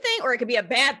be a good thing or it could be a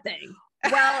bad thing?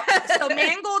 Well, so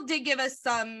Mangold did give us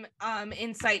some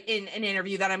insight in an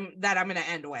interview that I'm going to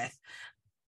end with.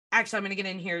 Actually, I'm going to get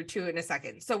in here too in a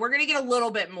second. So we're going to get a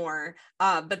little bit more,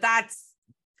 but that's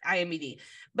IMDb.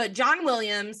 But John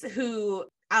Williams, who,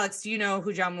 Alex, do you know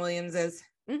who John Williams is?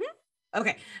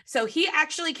 Okay, so he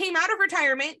actually came out of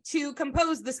retirement to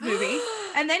compose this movie,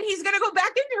 and then he's going to go back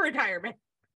into retirement.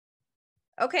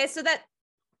 Okay, so that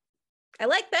I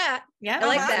like that. Yeah, I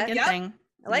like that. Good thing.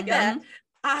 I like that.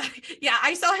 Yeah,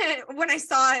 I saw it when I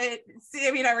saw it.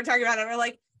 Sammy and I were talking about it. We're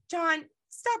like, John,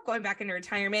 stop going back into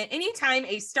retirement. Anytime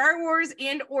a Star Wars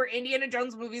and or Indiana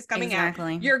Jones movie is coming out,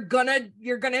 you're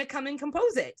gonna come and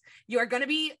compose it. You are gonna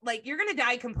be like, you're gonna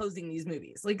die composing these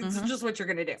movies. Like, it's just what you're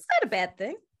gonna do. It's not a bad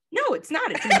thing. No, it's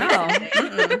not. It's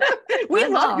not. We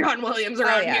love John Williams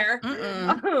around here.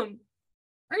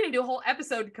 We're gonna do a whole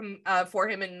episode for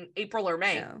him in April or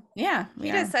May. Yeah,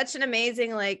 he does such an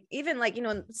amazing, like, even like, you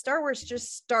know, Star Wars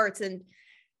just starts and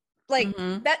like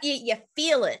that you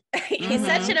feel it. He's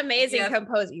such an amazing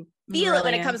composer. You feel it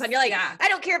when it comes on. You're like, I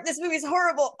don't care if this movie's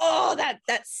horrible. Oh, that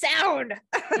sound.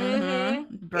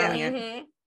 Brilliant.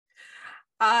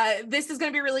 This is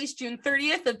going to be released June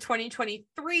 30th of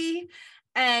 2023.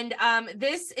 And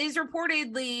this is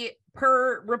reportedly,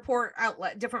 per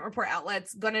different report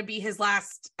outlets, going to be his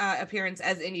last appearance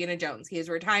as Indiana Jones. He is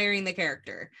retiring the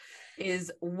character,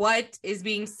 is what is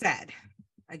being said.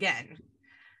 Again,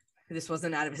 this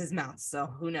wasn't out of his mouth, so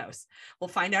who knows? We'll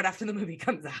find out after the movie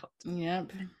comes out.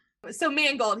 Yep. So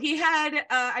Mangold, he had,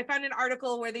 I found an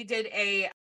article where they did a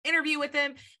interview with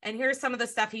him, and here's some of the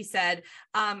stuff he said.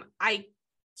 I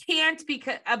can't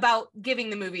about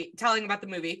telling about the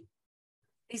movie.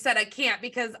 He said, I can't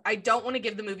because I don't want to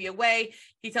give the movie away.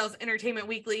 He tells Entertainment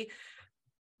Weekly,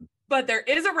 but there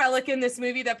is a relic in this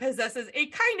movie that possesses a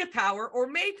kind of power or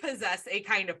may possess a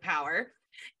kind of power.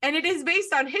 And it is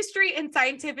based on history and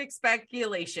scientific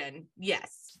speculation.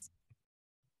 Yes.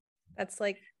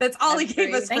 That's all he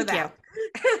gave us for that.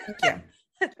 Thank you.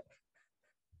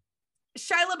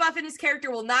 Shia LaBeouf and his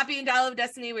character will not be in Dial of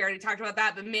Destiny. We already talked about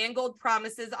that, but Mangold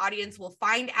promises the audience will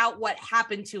find out what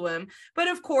happened to him. But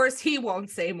of course, he won't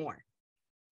say more.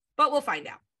 But we'll find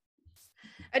out.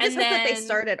 I just hope that they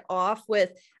started off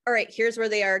with, all right, here's where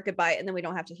they are, goodbye, and then we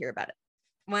don't have to hear about it.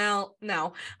 Well,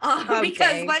 no,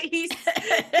 because what he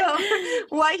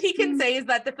can say is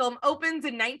that the film opens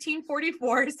in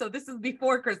 1944, so this is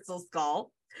before Crystal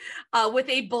Skull, with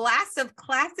a blast of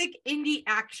classic indie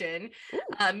action,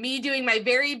 me doing my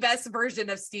very best version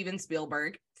of Steven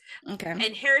Spielberg,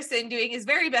 and Harrison doing his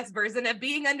very best version of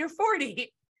being under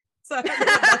 40. So okay,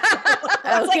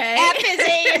 like half his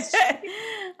age.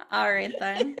 All right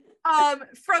then.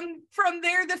 From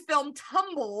there, the film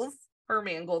tumbles, per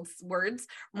Mangold's words,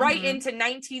 right into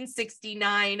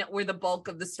 1969, where the bulk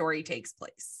of the story takes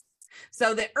place.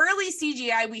 So the early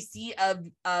CGI we see of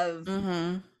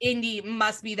Indy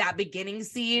must be that beginning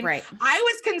scene. Right. I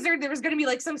was concerned there was going to be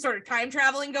like some sort of time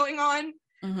traveling going on,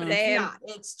 but it's not.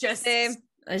 It's just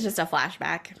It's just a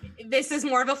flashback. This is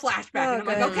more of a flashback. Oh, and I'm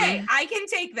like, good. okay, I can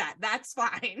take that. That's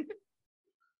fine.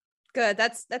 Good.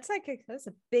 That's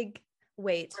a big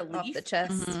weight off Relief. the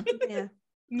chest. Mhm. Yeah.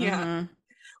 Yeah. Mhm.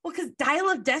 Well, because Dial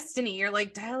of Destiny, you're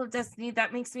like, Dial of Destiny,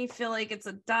 that makes me feel like it's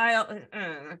a dial.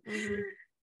 Mhm.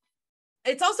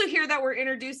 It's also here that we're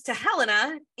introduced to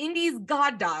Helena, Indy's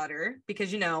goddaughter,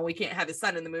 because we can't have his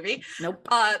son in the movie. Nope.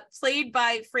 Played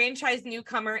by franchise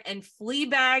newcomer and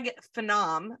Fleabag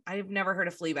phenom. I've never heard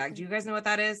of Fleabag. Do you guys know what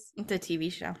that is? It's a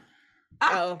TV show.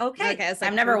 Okay. It's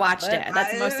I've never watched what? it.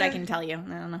 That's the most I can tell you.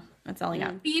 I don't know. That's all I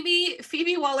got.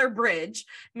 Phoebe Waller-Bridge.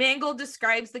 Mangold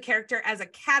describes the character as a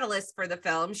catalyst for the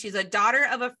film. She's a daughter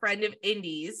of a friend of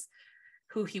Indy's,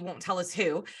 who he won't tell us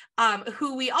who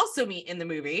we also meet in the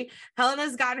movie.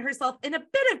 Helena's gotten herself in a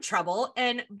bit of trouble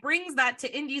and brings that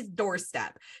to Indy's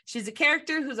doorstep. She's a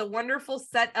character who's a wonderful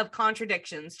set of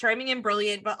contradictions, charming and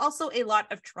brilliant, but also a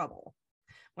lot of trouble.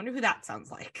 Wonder who that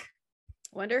sounds like.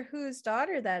 Wonder whose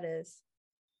daughter that is.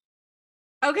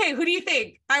 Okay, who do you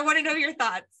think? I want to know your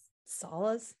thoughts.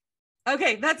 Sala's.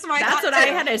 Okay, that's my That's thought what I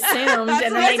too. had assumed, That's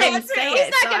and what then I they thought didn't too. say He's it.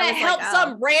 not so I gonna was help like, oh.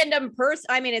 some random person.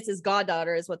 I mean, it's his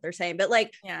goddaughter, is what they're saying. But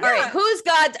like, Yeah. all right, Yeah. who's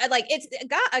god? Like, it's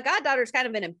a goddaughter is kind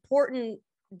of an important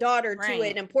daughter to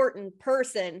Right. an important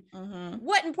person. Mhm.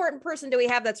 What important person do we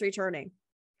have that's returning?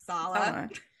 Sala.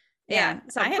 Yeah,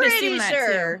 so I I'm had pretty assumed that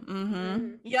sure. too.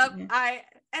 Mhm. Yep.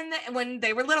 Yeah. When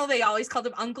they were little, they always called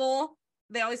him Uncle.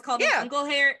 They always called him Yeah. Uncle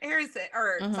Harrison,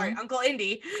 or sorry, Mhm. Uncle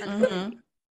Indy. Mhm.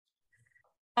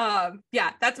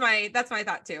 Yeah, that's my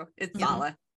thought too. It's Yeah.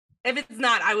 Sala. If it's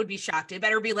not, I would be shocked. It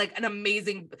better be like an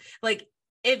amazing, like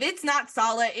if it's not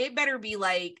Sala, it better be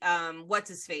like what's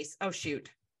his face? Oh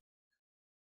shoot.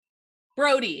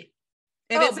 Brody.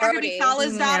 If it's not gonna be Brody.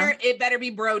 Sala's Yeah. daughter, it better be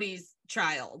Brody's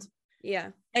child.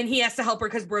 Yeah. And he has to help her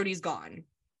because Brody's gone.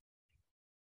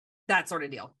 That sort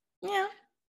of deal. Yeah.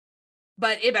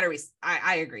 But it better be,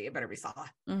 I agree, it better be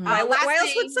Sala. Mhm. Uh, last Why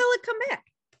else would thing- Sala come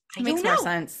back? I Makes don't more know.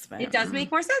 sense. But, It does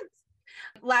make more sense.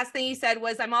 Last thing he said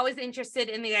was, I'm always interested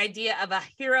in the idea of a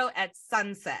hero at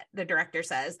sunset, the director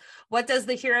says. What does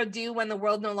the hero do when the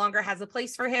world no longer has a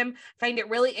place for him? Find it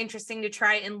really interesting to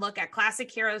try and look at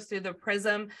classic heroes through the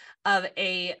prism of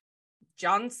a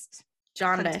jaundiced.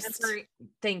 contemporary,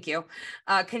 thank you,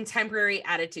 contemporary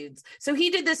attitudes. So he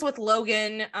did this with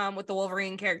Logan, with the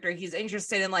Wolverine character. He's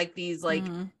interested in like these, like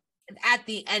Mhm. at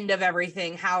the end of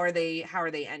everything, how are they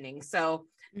ending? So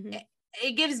Mhm.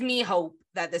 it gives me hope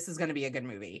that this is going to be a good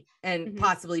movie and Mhm.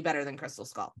 possibly better than Crystal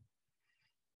Skull.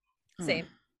 Same.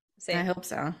 I hope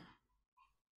so.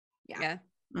 Yeah.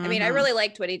 I mean, I really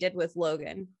liked what he did with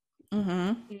Logan.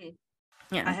 Mhm.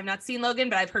 Yeah. I have not seen Logan,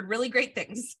 but I've heard really great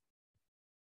things.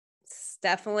 It's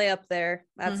definitely up there.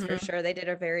 That's for Mhm. sure. They did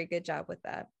a very good job with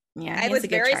that. Yeah. I he has was a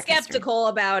good very track history. skeptical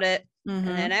about it. Mhm. And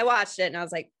then I watched it and I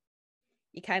was like,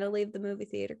 you kind of leave the movie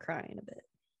theater crying a bit.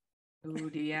 Ooh,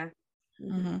 do ya?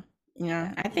 Mhm.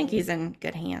 Yeah, I think he's in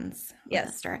good hands. With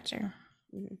Yes. this director.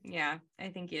 Yeah, I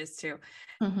think he is too.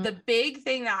 Mhm. The big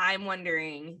thing that I'm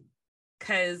wondering,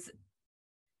 because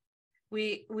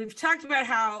we've talked about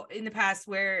how in the past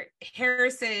where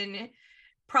Harrison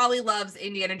probably loves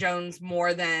Indiana Jones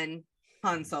more than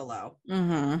Han Solo,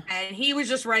 Mhm. and he was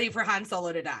just ready for Han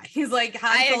Solo to die. He's like,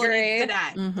 Han I Solo agree. needs to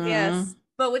die. Mhm. Yes.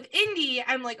 But with Indy,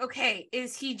 I'm like, okay,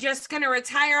 is he just going to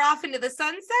retire off into the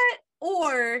sunset,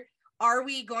 or are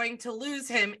we going to lose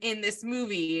him in this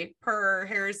movie per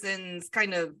Harrison's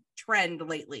kind of trend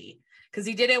lately? Because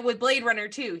he did it with Blade Runner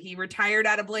too. He retired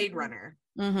out of Blade Runner.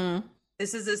 Mhm.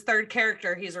 This is his third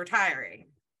character he's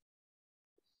retiring.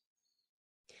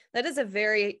 That is a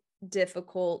very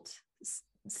difficult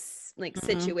Mhm.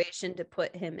 situation to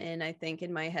put him in, I think,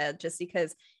 in my head, just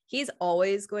because he's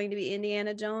always going to be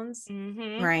Indiana Jones.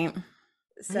 Mm-hmm. Right.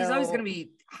 So He's always going to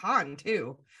be Han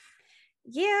too.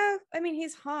 Yeah, I mean,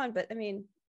 he's Han, but I mean,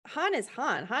 Han is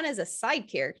Han. Han is a side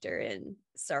character in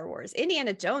Star Wars.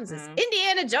 Indiana Jones is Mhm.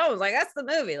 Indiana Jones. Like, that's the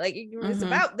movie. Like, it's Mhm.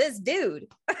 about this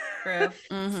dude. True.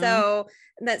 Mhm. So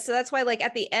that's why, like,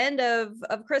 at the end of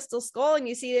Crystal Skull, and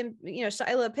you see him,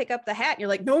 Shiloh pick up the hat, and you're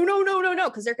like, no,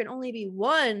 because there can only be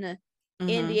one Mhm.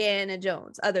 Indiana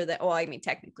Jones, other than, I mean,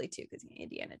 technically two, because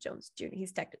Indiana Jones Jr.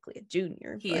 He's technically a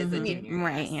junior. He but, is a Mhm. junior.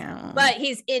 Right. yes. Yeah. but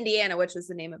he's Indiana, which was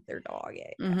the name of their dog.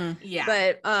 Yeah. Mhm. Yeah.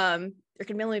 But there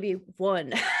can only be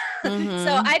one. Mhm.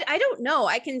 So I don't know.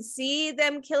 I can see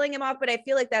them killing him off, but I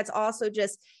feel like that's also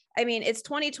just, I mean, it's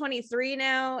 2023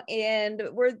 now, and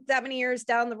we're that many years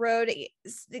down the road.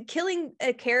 Killing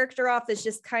a character off is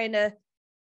just kind of,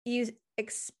 you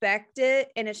expect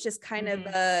it, and it's just kind of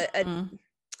Mhm.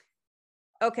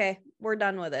 okay, we're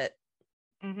done with it.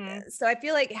 So I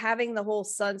feel like having the whole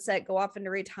Sunset go off into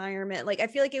retirement, like I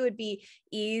feel like it would be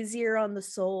easier on the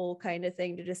soul kind of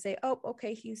thing to just say, oh,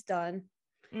 okay, he's done.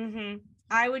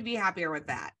 I would be happier with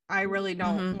that. I really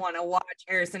don't want to watch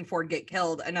Harrison Ford get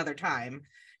killed another time,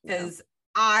 because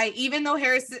even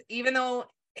though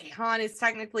Han is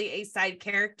technically a side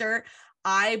character,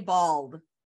 I bawled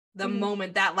the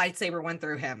moment that lightsaber went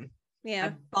through him.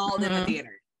 I bawled in the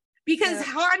theater. Because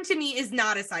Han to me is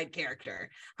not a side character.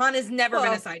 Han has never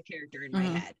been a side character in my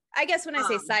head. I guess when I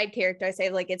say side character, I say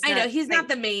like it's. I know he's not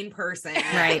the main person,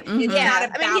 right? It's not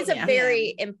about I mean, he's a him.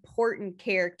 very important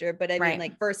character, but I mean,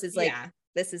 like versus like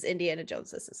this is Indiana Jones,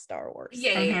 this is Star Wars.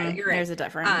 You're right. There's a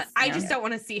difference. I just don't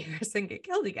want to see Harrison get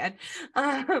killed again.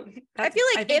 I feel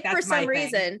like if for some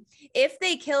reason, if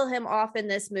they kill him off in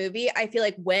this movie, I feel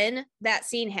like when that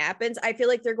scene happens, I feel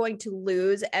like they're going to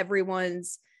lose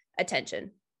everyone's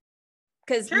attention.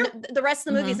 Because the rest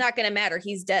of the movie is not going to matter.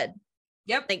 He's dead.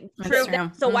 Yep. Like, true.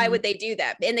 So why would they do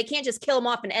that? And they can't just kill him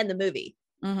off and end the movie.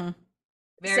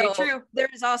 Very true.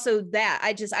 There's also that.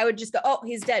 I would just go, oh,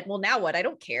 he's dead. Well, now what? I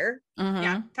don't care.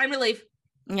 Yeah. Time to leave.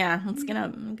 Yeah. Let's get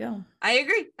up and go. I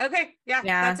agree. Okay. Yeah.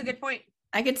 That's a good point.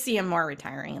 I could see him more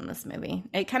retiring in this movie.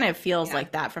 It kind of feels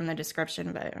like that from the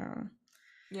description, but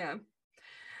yeah.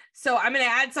 So I'm going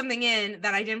to add something in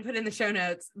that I didn't put in the show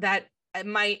notes that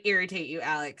might irritate you,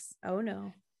 Alex. Oh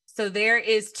no. So there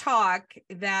is talk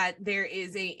that there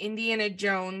is a Indiana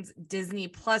Jones Disney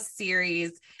Plus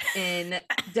series in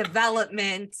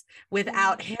development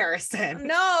without Harrison.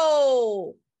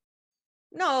 No,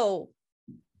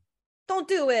 don't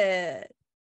do it.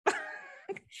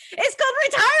 It's called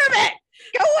retirement.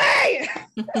 Go away.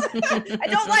 I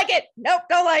don't like it. Nope,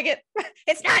 don't like it.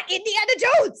 It's not Indiana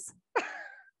Jones.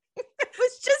 I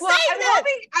was just saying that.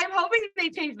 I'm hoping they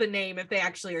change the name if they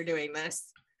actually are doing this.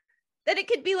 Then it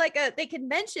could be like they could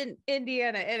mention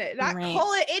Indiana in it, not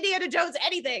call it Indiana Jones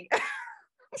anything.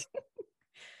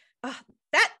 I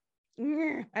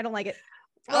don't like it.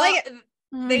 I like it.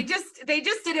 They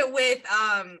just did it with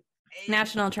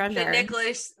National Treasure, the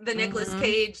Nicolas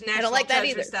Cage National I don't like that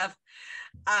Treasure either. stuff.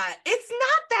 It's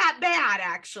not that bad,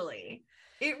 actually.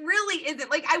 It really isn't.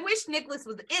 Like, I wish Nicholas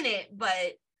was in it,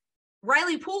 but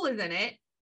Riley Poole is in it.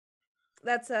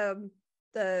 That's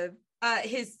the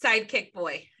his sidekick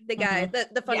boy, the guy,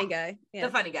 the funny guy, the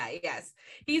funny guy. Yes,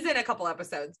 he's in a couple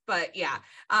episodes, but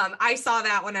I saw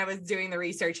that when I was doing the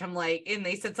research. I'm like, and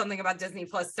they said something about Disney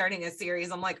Plus starting a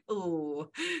series. I'm like, ooh,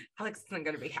 Alex isn't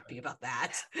going to be happy about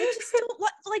that. I just don't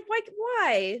like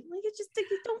why? Like, it just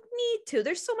you don't need to.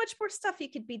 There's so much more stuff you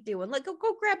could be doing. Like, go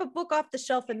grab a book off the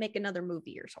shelf and make another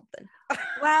movie or something.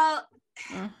 Well,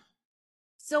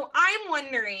 so I'm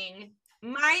wondering.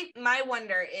 My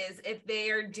wonder is if they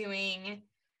are doing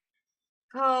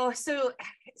so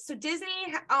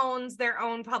Disney owns their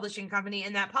own publishing company,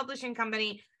 and that publishing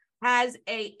company has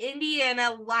a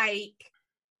Indiana-like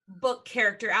book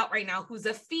character out right now who's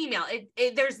a female.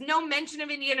 There's no mention of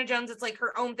Indiana Jones. It's like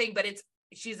her own thing, but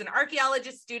she's an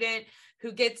archaeologist student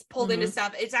who gets pulled into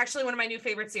stuff. It's actually one of my new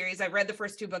favorite series. I've read the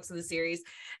first 2 books of the series,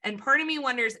 and part of me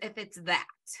wonders if it's that.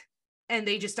 And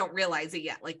they just don't realize it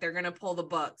yet. Like, they're going to pull the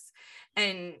books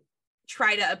and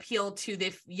try to appeal to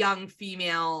the young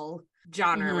female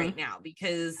genre right now,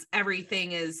 because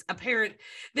everything is apparent.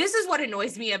 This is what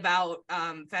annoys me about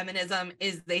feminism,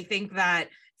 is they think that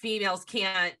females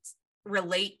can't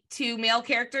relate to male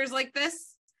characters like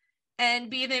this and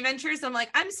be the adventures. I'm like,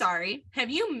 I'm sorry.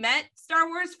 Have you met Star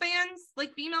Wars fans,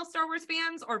 like female Star Wars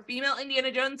fans or female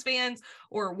Indiana Jones fans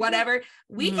or whatever?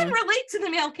 We can relate to the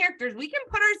male characters. We can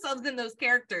put ourselves in those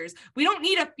characters. We don't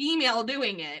need a female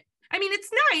doing it. I mean, it's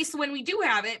nice when we do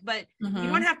have it, but you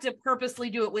don't have to purposely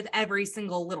do it with every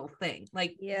single little thing.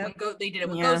 Like they did it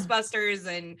with Ghostbusters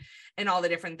and all the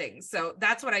different things. So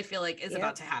that's what I feel like is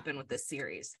about to happen with this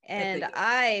series. And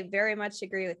I very much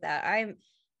agree with that.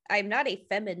 I'm not a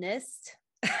feminist.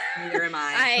 Neither am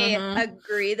I. I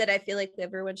agree that I feel like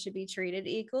everyone should be treated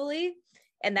equally,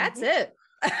 and that's it.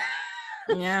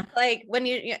 Yeah. Like when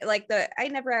you like I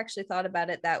never actually thought about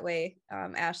it that way,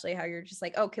 Ashley, how you're just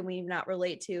like, oh, can we not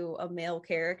relate to a male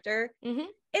character? I mean,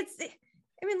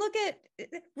 look at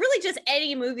really just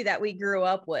any movie that we grew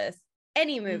up with.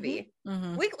 Any movie,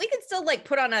 we can still like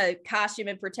put on a costume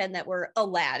and pretend that we're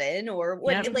Aladdin or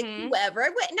what, like whoever.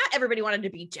 Not everybody wanted to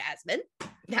be Jasmine,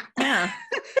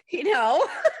 you know.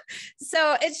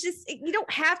 So it's just, you don't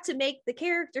have to make the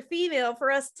character female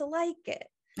for us to like it.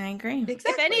 I agree.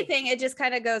 Exactly. If anything, it just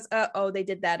kind of goes, oh, they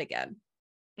did that again.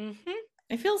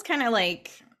 It feels kind of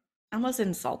like almost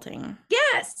insulting.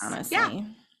 Yes, honestly.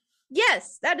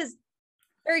 Yes, that is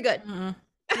very good.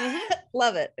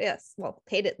 Love it. Yes. Well,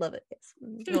 hate it, love it. Yes.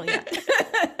 Well,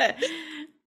 yeah.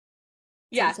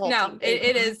 Yeah, no, insulting.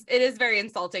 it is very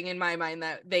insulting in my mind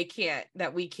that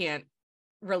we can't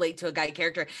relate to a guy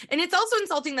character. And it's also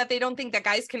insulting that they don't think that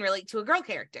guys can relate to a girl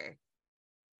character.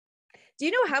 Do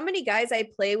you know how many guys I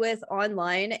play with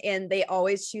online and they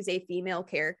always choose a female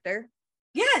character?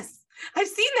 Yes, I've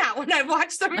seen that when I've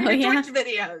watched some of your Twitch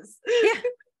videos. Yeah.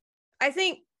 I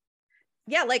think,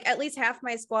 yeah, like at least half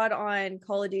my squad on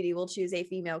Call of Duty will choose a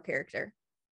female character.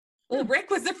 Well, Rick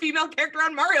was a female character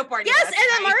on Mario Party. Yes, last and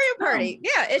night. at Mario Party.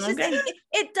 Yeah, it's just, Okay.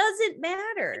 it doesn't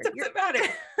matter. It doesn't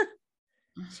matter.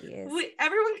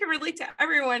 Everyone can relate to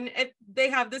everyone if they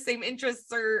have the same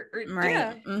interests or Right.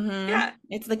 Yeah. Mhm. Yeah.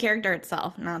 It's the character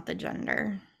itself, not the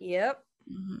gender. Yep.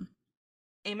 Mhm.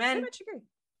 I Amen. much agree.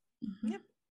 Mhm. Yep.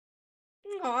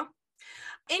 Aw.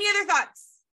 Any other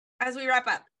thoughts as we wrap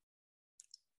up?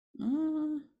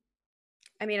 Mm.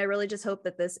 I mean, I really just hope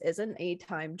that this isn't a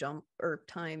time jump or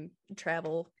time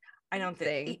travel. I don't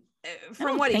thing. think I from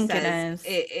don't what he think it says, is.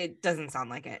 it doesn't sound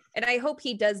like it. And I hope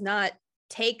he does not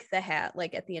take the hat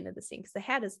like at the end of the scene, because the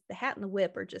hat and the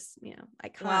whip are just,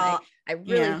 iconic. Well, I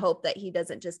really yeah. hope that he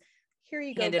doesn't just, here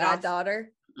you go, Hand it off.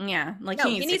 goddaughter. Yeah, like No,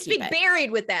 he needs to be keep it.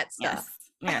 buried with that stuff.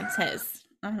 Yes. Yeah, it's his.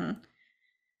 Uh-huh.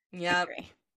 Yep.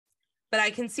 Agree. But I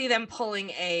can see them pulling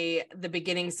the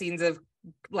beginning scenes of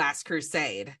Last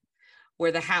Crusade,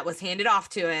 where the hat was handed off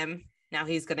to him. Now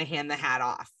he's going to hand the hat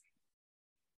off.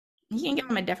 You can give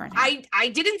him a different hat. I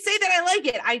didn't say that I like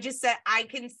it. I just said I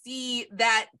can see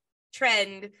that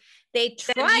trend. They them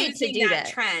tried to using do that.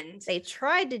 trend. They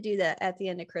tried to do that at the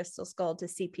end of Crystal Skull to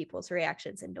see people's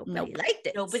reactions, and nobody Nope. liked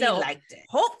it. Nobody So liked it.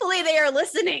 hopefully they are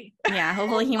listening. Yeah,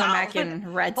 hopefully he went Wow. back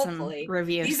and read Hopefully. some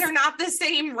reviews. These are not the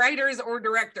same writers or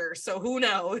directors, so who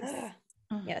knows? Mhm.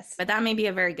 Yes. But that may be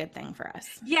a very good thing for us.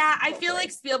 Yeah, I feel Hopefully.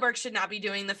 like Spielberg should not be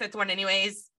doing the fifth one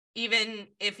anyways. Even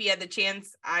if he had the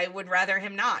chance, I would rather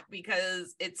him not,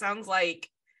 because it sounds like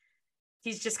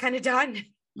he's just kind of done.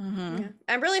 Mhm. Yeah.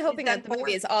 I'm really hoping done that the movie more.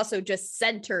 is also just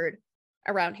centered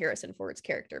around Harrison Ford's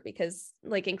character, because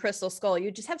like in Crystal Skull,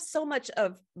 you just have so much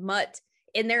of Mutt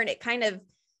in there and it kind of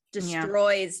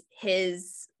destroys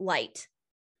his light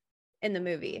in the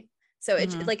movie. So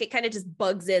it's Mhm. like, it kind of just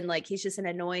bugs in, like he's just an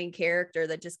annoying character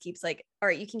that just keeps like, all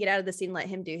right, you can get out of the scene, let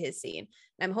him do his scene.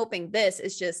 And I'm hoping this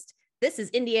is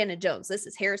Indiana Jones. This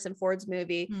is Harrison Ford's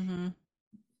movie. Mhm.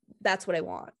 That's what I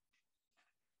want.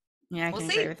 Yeah, I We'll can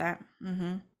see. agree with that.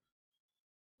 Mm-hmm.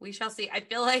 We shall see. I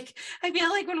feel like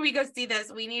when we go see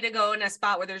this, we need to go in a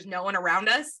spot where there's no one around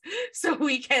us so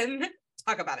we can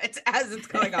talk about it as it's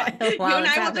going on. While You and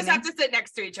it's I will just have happening. to sit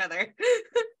next to each other.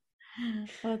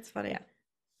 That's funny.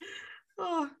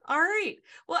 Oh, all right.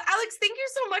 Well, Alex, thank you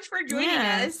so much for joining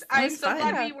Yes, us. it I'm was so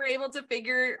glad fun. we were able to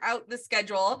figure out the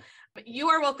schedule. But you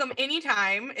are welcome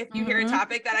anytime. If you hear a Mhm.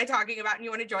 topic that I'm talking about and you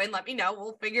want to join, let me know.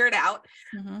 We'll figure it out.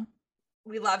 Mm-hmm.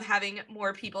 We love having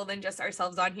more people than just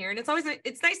ourselves on here. And it's always,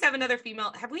 it's nice to have another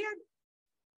female. Have we had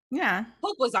Yeah.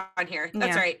 Hope was on here.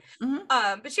 That's Yeah. right.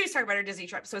 Mhm. But she was talking about her Disney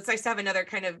trip. So it's nice to have another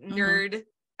kind of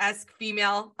nerd-esque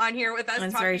female on here with us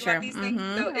That's talking very about true. these things.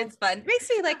 Mhm. So it's fun. It makes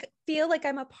me like feel like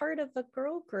I'm a part of a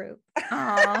girl group.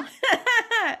 Oh.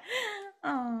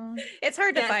 Oh. It's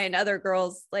hard to Yes. find other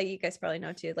girls, like you guys probably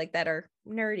know too, like that are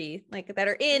nerdy, like that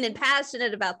are in and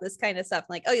passionate about this kind of stuff.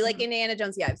 Like, oh, you like Mhm. Indiana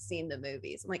Jones? Yeah, I've seen the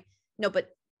movies. I'm like, no, but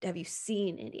have you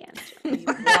seen Indiana Jones?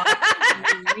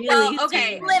 Well,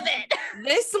 okay. Live it.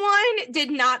 This one did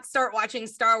not start watching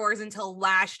Star Wars until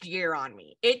last year on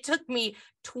me. It took me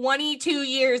 22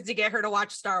 years to get her to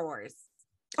watch Star Wars.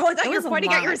 Oh, I thought It you were was a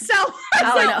pointing at lot. yourself. Oh,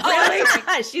 I know. Oh, I'm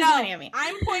sorry. She's No, pointing at me.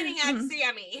 I'm pointing at Mhm.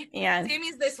 Sammy. Yeah.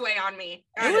 Sammy's this way on me.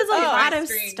 It was a on lot my of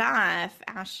screen. stuff,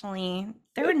 Ashley.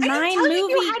 There were didn't 9 tell you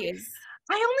you had- movies.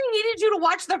 I only needed you to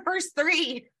watch the first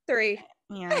 3. 3.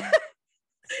 Yeah,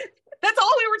 That's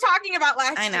all we were talking about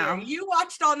last I know. year. You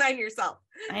watched all 9 yourself.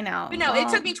 I know. But no, it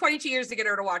Well, took me 22 years to get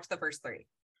her to watch the first 3.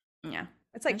 Yeah.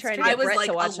 It's like That's trying to true. get I was, Brett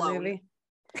to like, watch alone. a movie.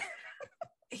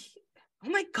 Oh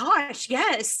my gosh,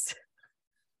 yes.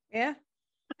 Yeah.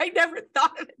 I never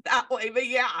thought of it that way, but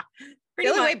yeah. The Pretty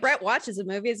only way much. Brett watches a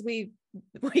movie is we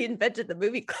invented the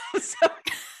movie club. So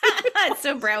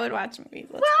So Brett would watch movies.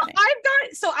 That's Well, funny. I've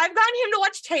gotten him to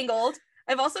watch Tangled.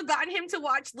 I've also gotten him to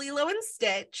watch Lilo and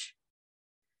Stitch.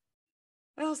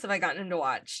 What else have I gotten him to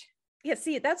watch? yeah,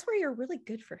 see, that's where you're really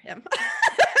good for him.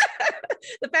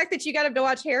 The fact that you got him to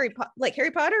watch Harry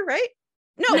Potter, right?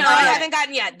 No, I haven't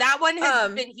gotten yet. That one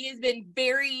has he has been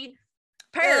very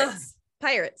Pirates.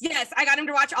 Pirates. Yes, I got him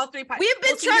to watch all 3 Pirates. We've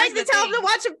been trying to tell him to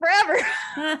watch it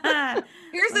forever.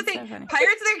 Here's the That's thing. so funny.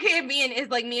 Pirates of the Caribbean is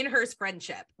like me and her's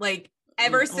friendship. Like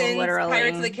ever since literally.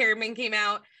 Pirates of the Caribbean came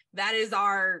out, That is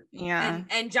our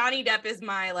and Johnny Depp is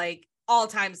my like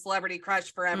all-time celebrity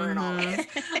crush forever and always.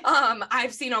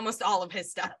 I've seen almost all of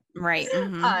his stuff. Right.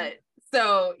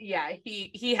 So yeah,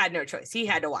 he had no choice. He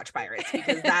had to watch Pirates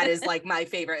because that is like my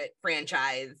favorite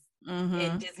franchise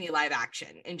in Disney live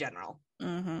action in general.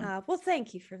 Well,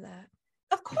 thank you for that.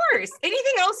 Of course.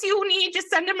 Anything else you need, just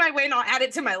send it my way and I'll add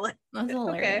it to my list. That's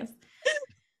hilarious. Okay.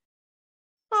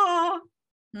 Oh,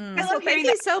 Thank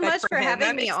you so much for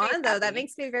having me on, though. That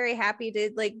makes me very happy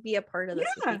to like be a part of this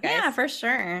with you guys. Yeah, for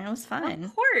sure. It was fun.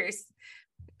 Of course.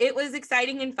 It was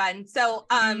exciting and fun. So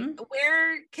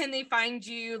where can they find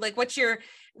you? Like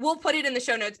we'll put it in the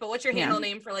show notes, but what's your handle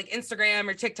name for like Instagram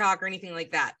or TikTok or anything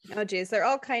like that? Oh geez, they're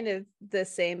all kind of the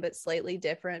same but slightly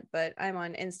different. But I'm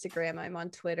on Instagram, I'm on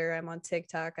Twitter, I'm on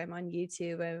TikTok, I'm on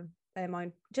YouTube, I'm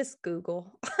on just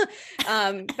Google.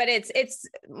 But it's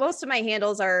most of my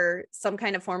handles are some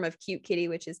kind of form of cute kitty,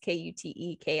 which is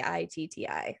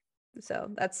KUTEKITTI.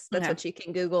 So that's what you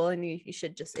can Google, and it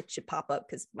should pop up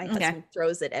because my husband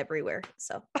throws it everywhere.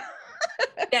 So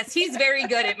yes, he's very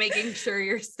good at making sure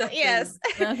your stuff. Yes.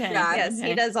 Okay. Yes,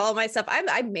 he does all my stuff.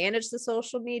 I manage the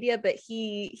social media, but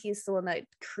he's the one that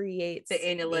creates the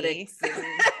analytics. The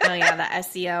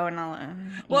SEO and all that.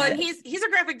 Well, and he's a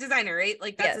graphic designer, right?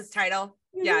 Like that's his title.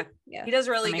 Yeah. He does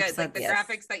really good. Like the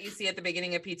graphics that you see at the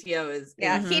beginning of PTO is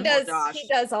he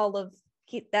does all of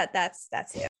that's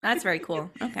it. That's very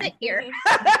cool. Okay. Sit here.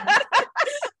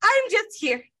 I'm just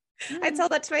here. I tell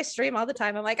that to my stream all the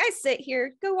time. I'm like, I sit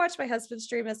here, go watch my husband's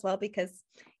stream as well because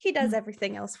he does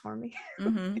everything else for me.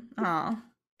 Oh,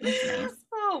 that's nice.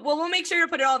 Oh, well, we'll make sure to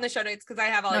put it all in the show notes because I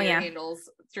have all your handles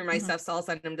through my stuff. So I'll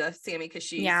send them to Sammy because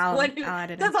she's one who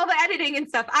does all the editing and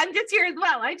stuff. I'm just here as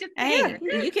well.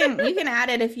 You can add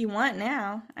it if you want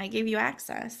now. I gave you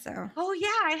access. So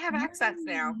I have access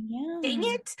now. Yeah. Dang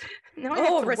it. No, I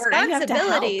have to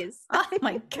responsibilities. Oh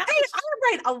my gosh. I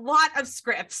write a lot of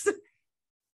scripts.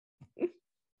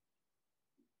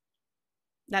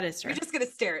 That is true. You're just going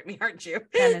to stare at me, aren't you?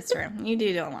 That is true. You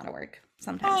do a lot of work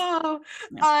sometimes.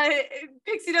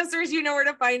 Pixie Dusters, you know where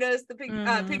to find us. The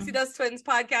Pixie Dust Twins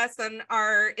podcast on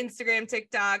our Instagram,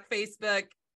 TikTok, Facebook.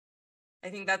 I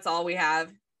think that's all we have.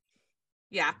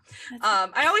 Yeah.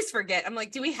 I always forget. I'm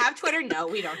like, do we have Twitter? No,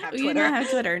 we don't have Twitter. We don't have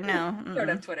Twitter. No. We don't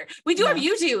have Twitter. We do have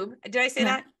YouTube. Did I say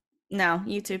that? No,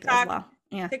 YouTube as well.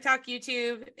 Yeah. TikTok,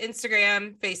 YouTube,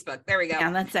 Instagram, Facebook. There we go.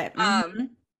 Yeah, that's it.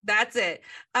 That's it.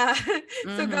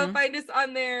 So go find us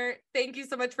on there. Thank you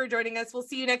so much for joining us. We'll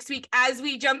see you next week as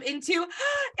we jump into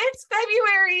it's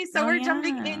February. So we're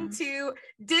jumping into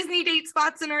Disney date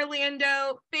spots in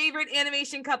Orlando, favorite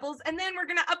animation couples, and then we're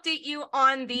going to update you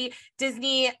on the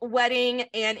Disney wedding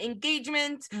and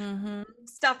engagement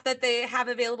stuff that they have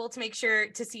available to make sure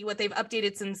to see what they've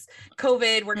updated since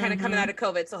COVID. We're kind of coming out of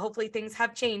COVID. So hopefully things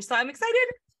have changed. So I'm excited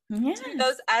to do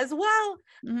those as well.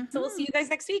 So we'll see you guys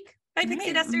next week. Bye,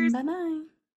 Pixie Dusters. Bye-bye.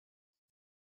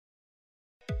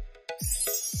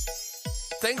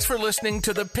 Thanks for listening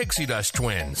to the Pixie Dust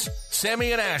Twins,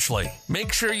 Sammy and Ashley.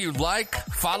 Make sure you like,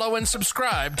 follow, and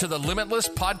subscribe to the Limitless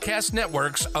Podcast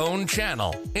Network's own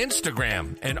channel,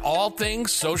 Instagram, and all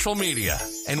things social media.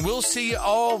 And we'll see you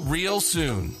all real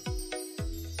soon.